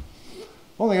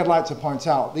 One thing I'd like to point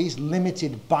out, these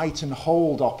limited bite and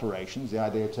hold operations, the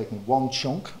idea of taking one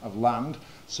chunk of land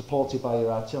supported by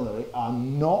your artillery, are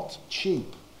not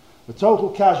cheap. The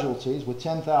total casualties were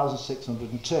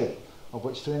 10,602, of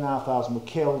which 3,500 were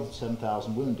killed and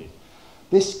 7,000 wounded.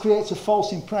 This creates a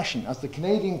false impression, as the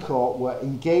Canadian Corps were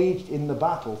engaged in the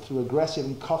battle through aggressive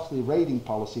and costly raiding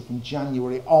policy from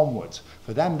January onwards.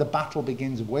 For them, the battle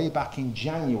begins way back in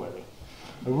January.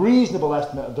 A reasonable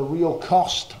estimate of the real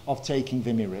cost of taking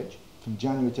Vimy Ridge from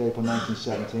January to April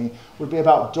 1917 would be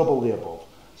about double the above.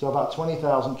 So about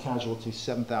 20,000 casualties,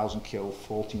 7,000 killed,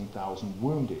 14,000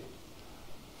 wounded.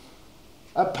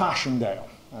 At Passchendaele.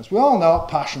 As we all know, at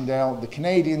Passchendaele, the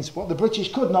Canadians, what the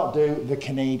British could not do, the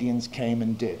Canadians came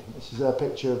and did. This is a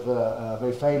picture of a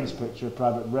very famous picture of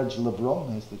Private Reg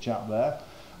LeBrun, here's the chap there.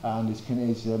 and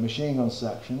his machine gun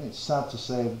section. It's sad to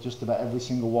say that just about every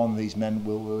single one of these men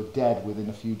were dead within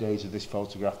a few days of this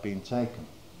photograph being taken.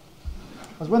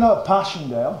 As we're now at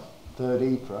Passchendaele,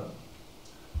 3rd Ypres,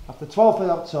 after 12th of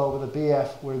October, the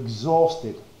BF were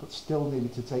exhausted, but still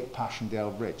needed to take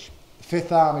Passchendaele Bridge. The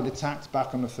 5th Army had attacked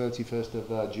back on the 31st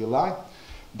of July.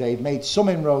 They'd made some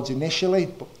inroads initially,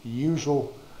 but the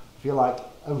usual, if you like,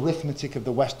 arithmetic of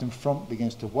the Western Front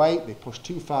begins to wait. They pushed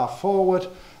too far forward,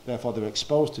 therefore they were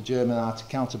exposed to German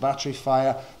counter-battery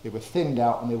fire. They were thinned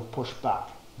out and they were pushed back.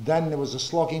 Then there was a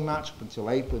slogging match up until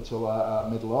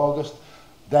middle August.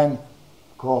 Then,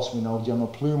 of course, we know General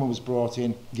Plumer was brought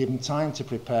in, given time to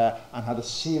prepare, and had a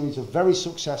series of very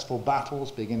successful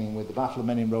battles, beginning with the Battle of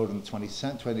Menin Road on the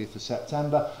 20th of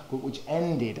September, but which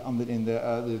ended in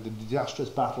the disastrous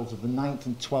battles of the 9th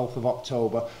and 12th of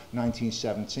October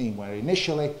 1917, where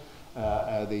initially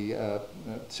the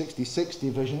 66th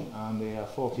Division and the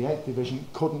 48th Division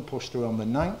couldn't push through on the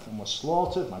 9th and were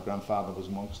slaughtered. My grandfather was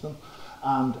amongst them.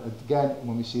 And again,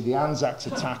 when we see the Anzacs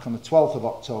attack on the 12th of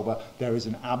October, there is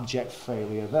an abject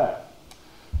failure there.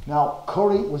 Now,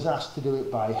 Currie was asked to do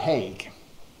it by Haig,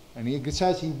 and he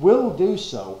says he will do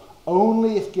so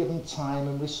only if given time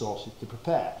and resources to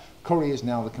prepare. Currie is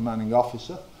now the commanding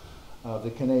officer of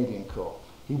the Canadian Corps.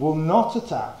 He will not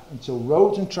attack until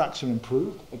roads and tracks are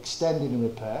improved, extended and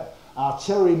repaired,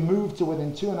 artillery moved to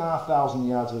within 2,500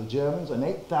 yards of the Germans, and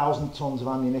 8,000 tons of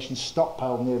ammunition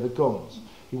stockpiled near the guns.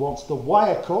 He wants the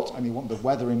wire cut, and he wants the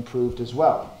weather improved as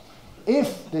well.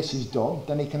 If this is done,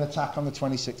 then he can attack on the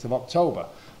 26th of October.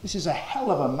 This is a hell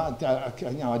of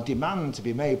a demand to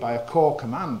be made by a corps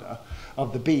commander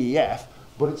of the BEF,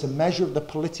 but it's a measure of the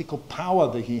political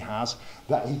power that he has,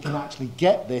 that he can actually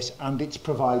get this, and it's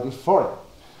provided for him.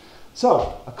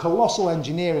 So, a colossal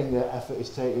engineering effort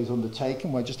is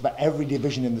undertaken, where just about every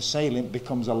division in the salient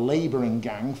becomes a labouring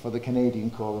gang for the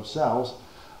Canadian Corps themselves.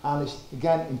 And it's,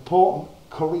 again, important,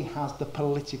 Currie has the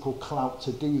political clout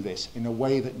to do this in a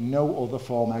way that no other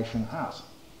formation has.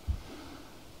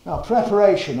 Now,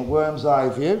 preparation, a worm's eye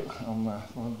view, I'm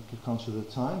conscious of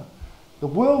the time. The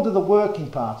world of the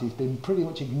working party has been pretty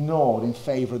much ignored in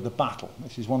favour of the battle.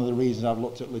 This is one of the reasons I've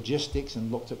looked at logistics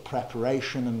and looked at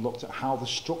preparation and looked at how the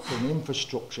structure and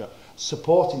infrastructure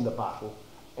supporting the battle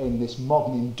in this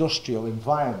modern industrial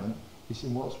environment is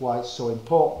why it's so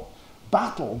important.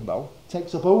 Battle, though,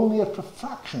 takes up only a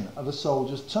fraction of a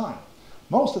soldier's time.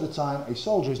 Most of the time, a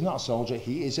soldier is not a soldier,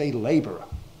 he is a labourer.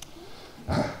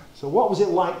 So what was it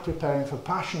like preparing for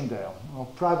Passchendaele? Well,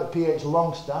 Private P.H.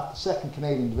 Longstaff, the 2nd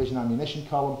Canadian Division Ammunition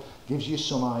Column, gives you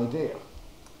some idea.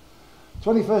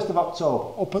 21st of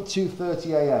October, up at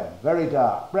 2:30 a.m, very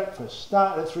dark, breakfast,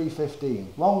 started at 3:15,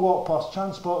 long walk past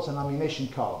transports and ammunition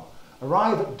column,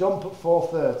 arrive at dump at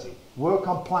 4:30, work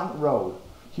on Plank Road,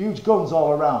 huge guns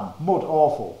all around, mud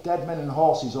awful, dead men and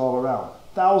horses all around,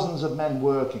 thousands of men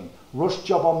working, rush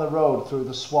job on the road through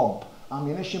the swamp,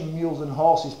 ammunition, mules and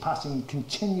horses passing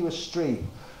continuous stream,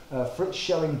 Fritz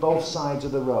shelling both sides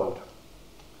of the road.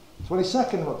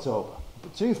 22nd of October, up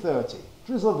at 2:30,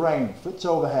 drizzle of rain, Fritz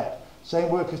overhead, same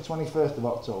work as 21st of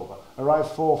October, arrive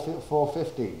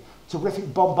 4:15,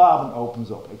 terrific bombardment opens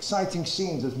up, exciting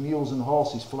scenes as mules and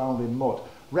horses flounder in mud,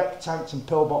 wrecked tanks and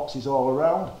pillboxes all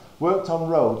around, worked on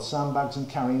roads, sandbags and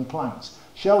carrying planks,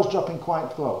 shells dropping quite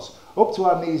close, up to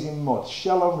our knees in mud,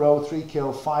 shell on road, 3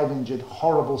 killed, 5 injured,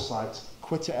 horrible sights,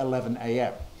 quit at 11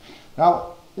 a.m. Now,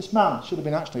 this man should have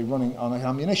been actually running on an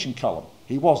ammunition column.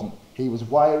 He wasn't. He was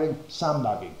wiring,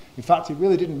 sandbagging. In fact, it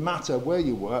really didn't matter where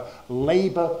you were.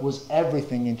 Labour was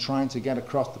everything in trying to get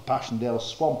across the Passchendaele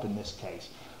swamp in this case.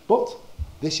 But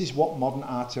this is what modern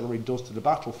artillery does to the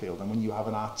battlefield. And when you have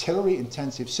an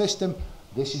artillery-intensive system,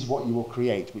 this is what you will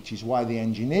create, which is why the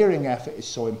engineering effort is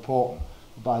so important.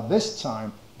 By this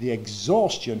time, the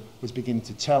exhaustion was beginning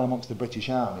to tell amongst the British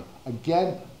Army.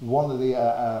 Again, one of the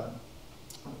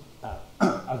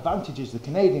advantages the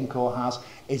Canadian Corps has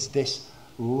is this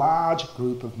large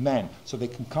group of men, so they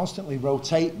can constantly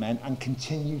rotate men and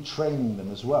continue training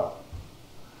them as well.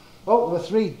 Well, there were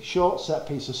 3 short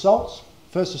set-piece assaults.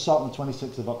 First assault on the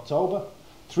 26th of October,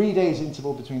 3 days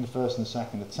interval between the first and the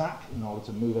second attack in order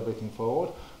to move everything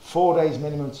forward, 4 days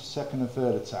minimum to second and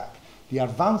third attack. The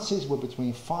advances were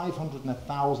between 500 and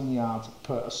 1,000 yards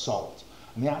per assault,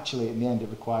 and actually in the end it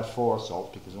required 4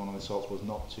 assaults because one of the assaults was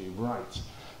not too bright.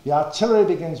 The artillery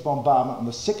begins bombardment on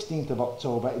the 16th of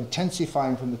October,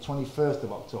 intensifying from the 21st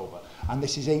of October, and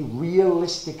this is a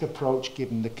realistic approach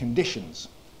given the conditions.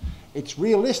 It's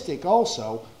realistic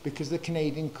also because the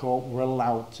Canadian Corps were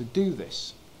allowed to do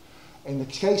this. In the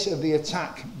case of the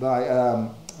attack by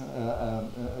on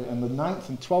the 9th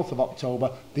and 12th of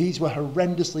October, these were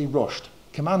horrendously rushed.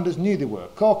 Commanders knew they were,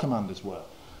 corps commanders were.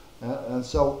 And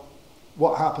so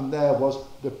what happened there was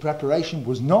the preparation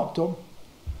was not done,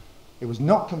 it was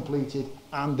not completed,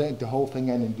 and the whole thing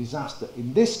ended in disaster.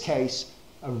 In this case,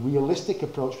 a realistic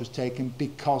approach was taken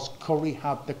because Currie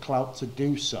had the clout to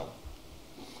do so.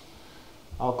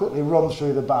 I'll quickly run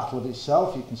through the battle of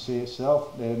itself. You can see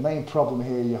itself. The main problem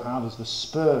here you have is the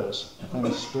spurs, the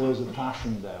famous spurs of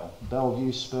Passchendaele.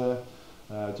 Bellevue Spur,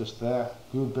 just there.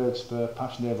 Goodberg Spur,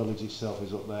 Passchendaele village itself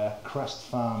is up there. Crest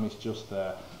Farm is just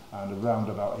there. And around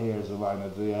about here is the line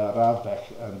of the Raadbeck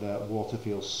and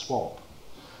Waterfield Swamp.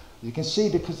 You can see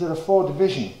because there are 4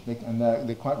 divisions and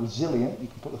they're quite resilient, you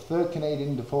can put the 3rd Canadian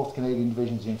and the 4th Canadian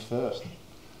divisions in first.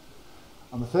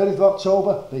 On the 30th of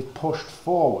October, they pushed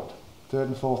forward. 3rd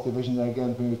and 4th divisions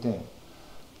again moved in.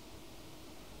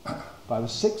 By the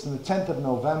 6th and the 10th of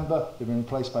November, they've been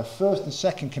replaced by 1st and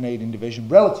 2nd Canadian Division,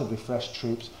 relatively fresh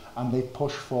troops, and they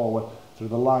pushed forward through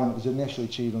the line that was initially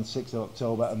achieved on the 6th of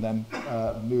October and then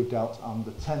moved out on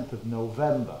the 10th of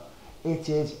November. It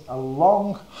is a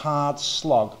long, hard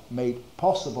slog made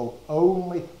possible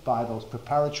only by those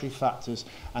preparatory factors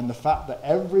and the fact that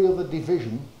every other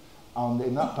division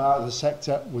in that part of the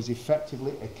sector was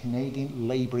effectively a Canadian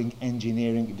labouring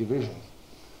engineering division.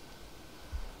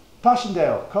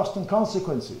 Passchendaele, cost and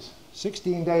consequences.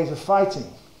 16 days of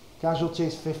fighting,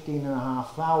 casualties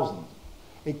 15,500.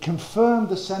 It confirmed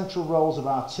the central roles of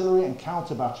artillery and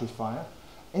counter-battery fire,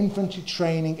 infantry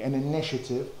training and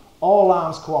initiative, all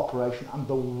arms cooperation and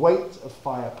the weight of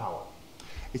firepower.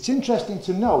 It's interesting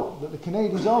to note that the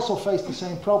Canadians also faced the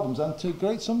same problems and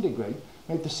to some degree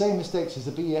made the same mistakes as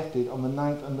the BEF did on the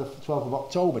 9th and the 12th of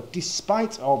October,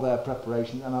 despite all their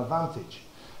preparation and advantage.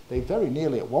 They very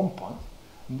nearly at one point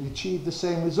achieved the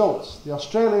same results. The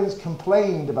Australians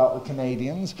complained about the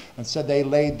Canadians and said they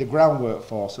laid the groundwork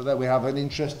for, so there we have an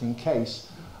interesting case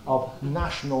of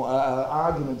national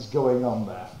arguments going on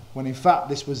there, when in fact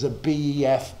this was a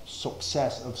BEF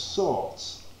success of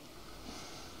sorts.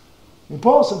 The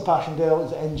importance of Passchendaele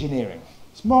is engineering.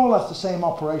 It's more or less the same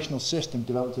operational system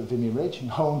developed at Vimy Ridge and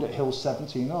honed at Hill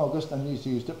 70 in August and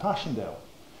used at Passchendaele.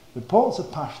 The importance of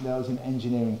Passchendaele is in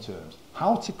engineering terms.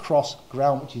 How to cross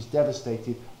ground which is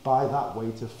devastated by that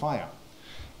weight of fire.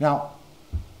 Now,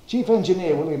 Chief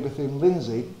Engineer William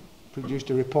Bethune-Lindsay produced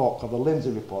a report called the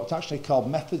Lindsay Report. It's actually called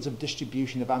Methods of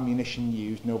Distribution of Ammunition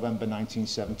Used, November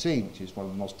 1917, which is one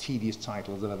of the most tedious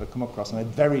titles I've ever come across, and I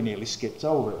very nearly skipped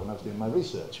over it when I was doing my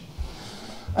research.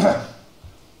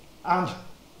 And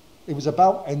it was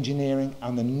about engineering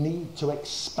and the need to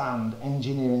expand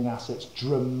engineering assets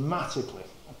dramatically.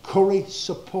 Currie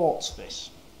supports this.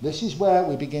 This is where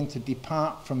we begin to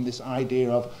depart from this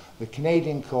idea of the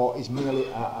Canadian Corps is merely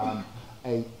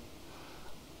a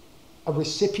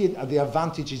recipient of the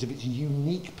advantages of its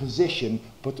unique position,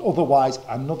 but otherwise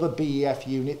another BEF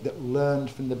unit that learned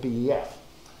from the BEF.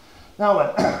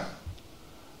 Now then,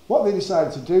 what they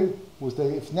decided to do was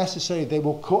if necessary, they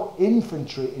will cut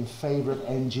infantry in favour of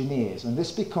engineers, and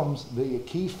this becomes the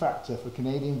key factor for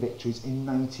Canadian victories in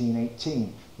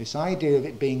 1918, this idea of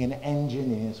it being an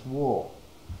engineers' war.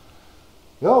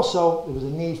 There was a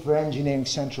need for engineering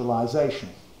centralisation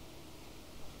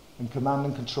and command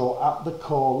and control at the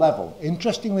corps level.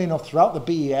 Interestingly enough, throughout the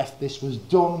BEF, this was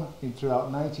done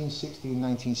throughout 1916 and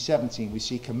 1917. We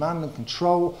see command and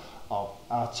control of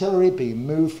artillery being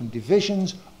moved from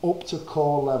divisions up to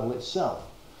corps level itself.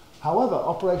 However,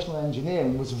 operational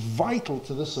engineering was vital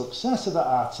to the success of that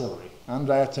artillery, and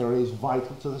artillery is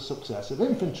vital to the success of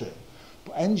infantry.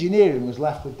 But engineering was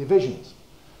left with divisions.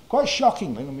 Quite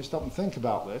shockingly, when we stop and think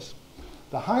about this,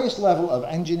 the highest level of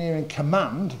engineering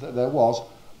command that there was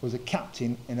a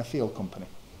captain in a field company.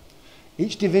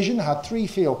 Each division had 3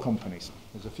 field companies.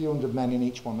 There's a few hundred men in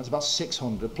each one. There's about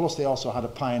 600, plus they also had a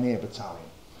pioneer battalion.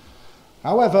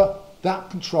 However,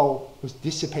 that control was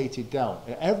dissipated down.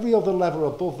 At every other level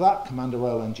above that, Commander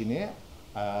Royal Engineer,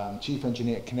 Chief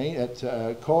Engineer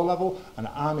at corps level, and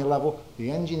at Army level,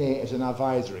 the engineer is an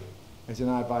advisory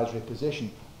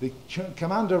position. The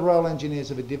Commander Royal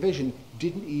Engineers of a division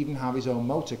didn't even have his own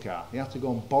motor car. He had to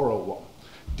go and borrow one,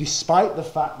 despite the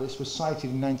fact this was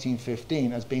cited in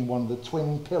 1915 as being one of the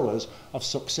twin pillars of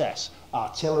success,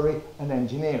 artillery and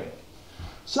engineering.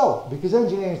 So, because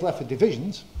engineering is left for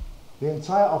divisions, the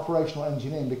entire operational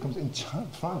engineering becomes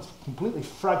completely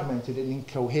fragmented and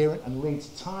incoherent and leads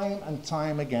time and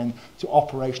time again to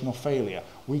operational failure.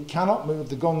 We cannot move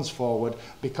the guns forward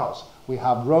because we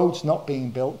have roads not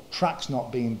being built, tracks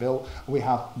not being built, we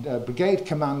have brigade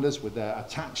commanders with their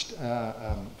attached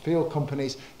field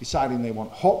companies deciding they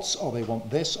want huts or they want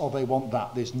this or they want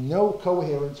that. There's no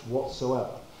coherence whatsoever.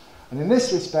 And in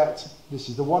this respect, this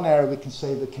is the one area we can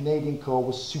say the Canadian Corps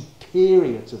was superior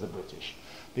superior to the British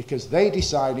because they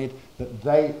decided that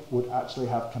they would actually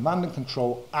have command and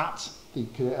control at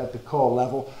the core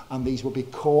level, and these would be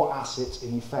core assets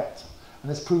in effect.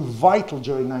 And this proved vital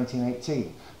during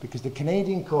 1918 because the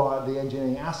Canadian Corps had the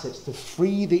engineering assets to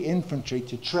free the infantry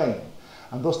to train,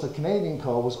 and thus the Canadian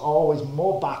Corps was always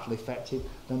more battle effective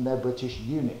than their British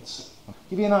units. To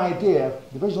give you an idea,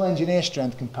 divisional engineer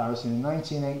strength comparison in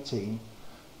 1918,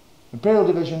 Imperial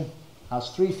Division has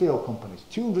 3 field companies,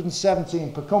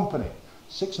 217 per company,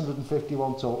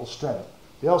 651 total strength.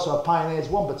 They also have Pioneers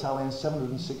 1 battalion,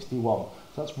 761.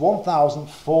 So that's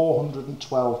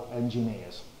 1,412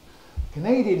 engineers.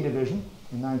 Canadian Division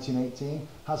in 1918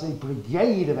 has a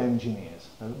brigade of engineers,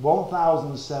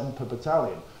 1,007 per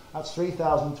battalion. That's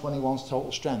 3,021's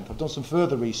total strength. I've done some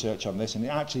further research on this, and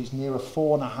it's nearer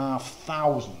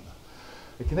 4,500.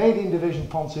 The Canadian Division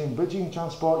Pontoon Bridging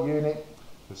Transport Unit,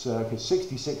 which is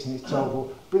 66 in its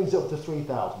total, brings it up to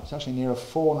 3,000. It's actually nearer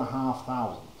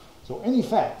 4,500. So in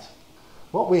effect,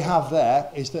 what we have there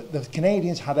is that the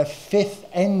Canadians had a 5th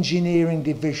Engineering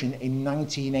Division in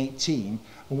 1918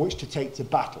 on which to take to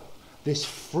battle. This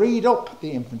freed up the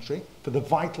infantry for the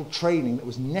vital training that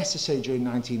was necessary during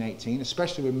 1918,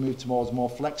 especially when we moved towards more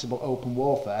flexible open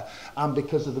warfare, and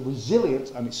because of the resilience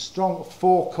and its strong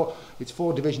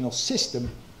 4-divisional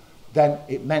system, then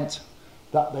it meant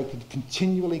that they could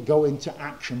continually go into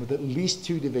action with at least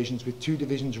 2 divisions, with 2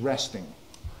 divisions resting.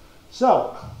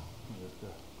 So,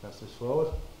 press this forward.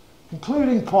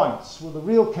 Concluding points. Will the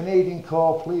real Canadian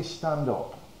Corps please stand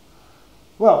up?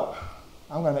 Well,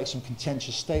 I'm going to make some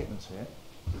contentious statements here.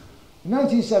 In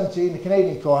 1917, the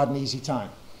Canadian Corps had an easy time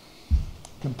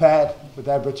compared with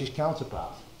their British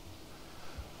counterparts.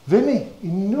 Vimy,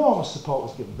 enormous support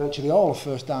was given, virtually all of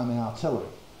 1st Army artillery.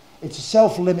 It's a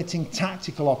self-limiting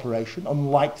tactical operation,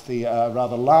 unlike the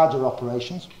rather larger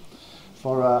operations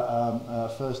for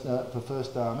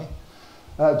 1st Army.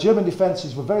 German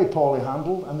defences were very poorly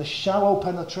handled, and the shallow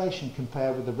penetration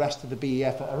compared with the rest of the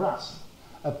BEF at Arras.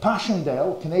 At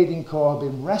Passchendaele, Canadian Corps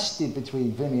had been rested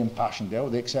between Vimy and Passchendaele,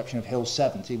 with the exception of Hill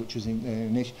 70, which is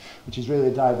really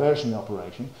a diversionary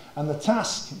operation, and the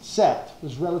task set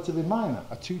was relatively minor,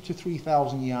 a 2,000 to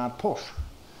 3,000 yard push.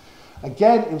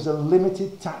 Again, it was a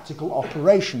limited tactical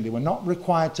operation. They were not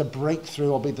required to break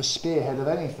through or be the spearhead of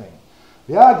anything.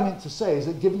 The argument to say is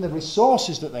that given the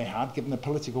resources that they had, given the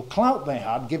political clout they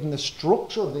had, given the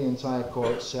structure of the entire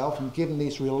Corps itself, and given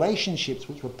these relationships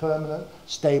which were permanent,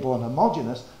 stable and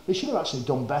homogeneous, they should have actually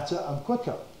done better and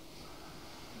quicker.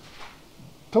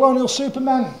 Colonial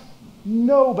supermen,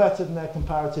 no better than their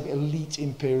comparative elite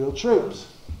imperial troops.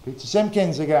 Peter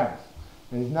Simpkins again,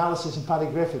 in his analysis in Paddy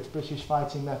Griffith's British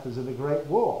Fighting Methods of the Great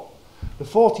War. The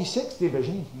 46th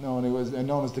Division, known as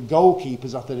the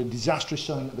goalkeepers after the disastrous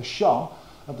showing at the Somme,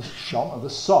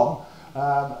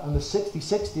 and the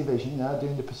 66th Division,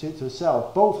 doing the pursuit to the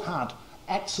south, both had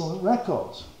excellent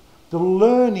records. The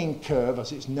learning curve,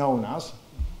 as it's known as,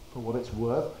 for what it's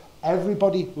worth,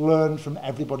 everybody learned from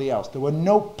everybody else. There were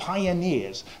no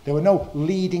pioneers. There were no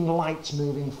leading lights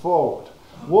moving forward.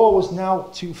 War was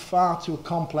now far too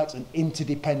complex and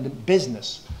interdependent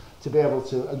business to be able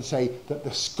to say that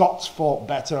the Scots fought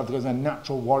better because they're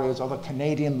natural warriors, or the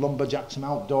Canadian lumberjacks from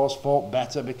outdoors fought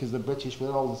better because the British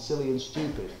were all silly and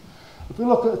stupid. If we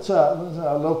look at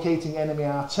locating enemy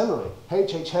artillery,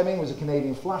 H.H. Hemming was a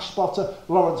Canadian flash spotter,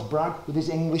 Lawrence Bragg with his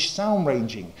English sound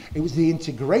ranging. It was the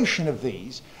integration of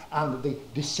these and the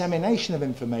dissemination of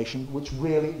information which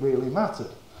really, really mattered.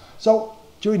 So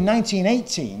during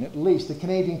 1918, at least, the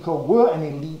Canadian Corps were an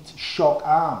elite shock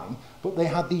army, but they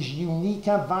had these unique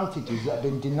advantages that had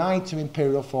been denied to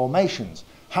imperial formations.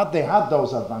 Had they had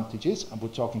those advantages, and we're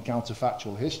talking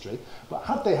counterfactual history, but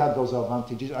had they had those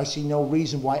advantages, I see no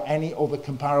reason why any other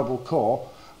comparable corps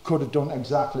could have done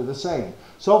exactly the same.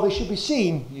 So they should be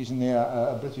seen, using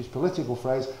the British political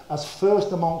phrase, as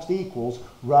first amongst equals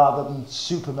rather than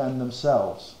supermen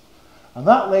themselves. And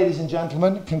that, ladies and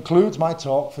gentlemen, concludes my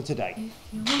talk for today.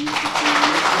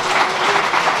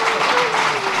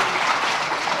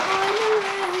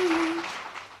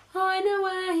 I know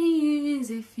where he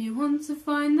is. If you want to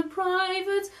find the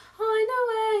privates,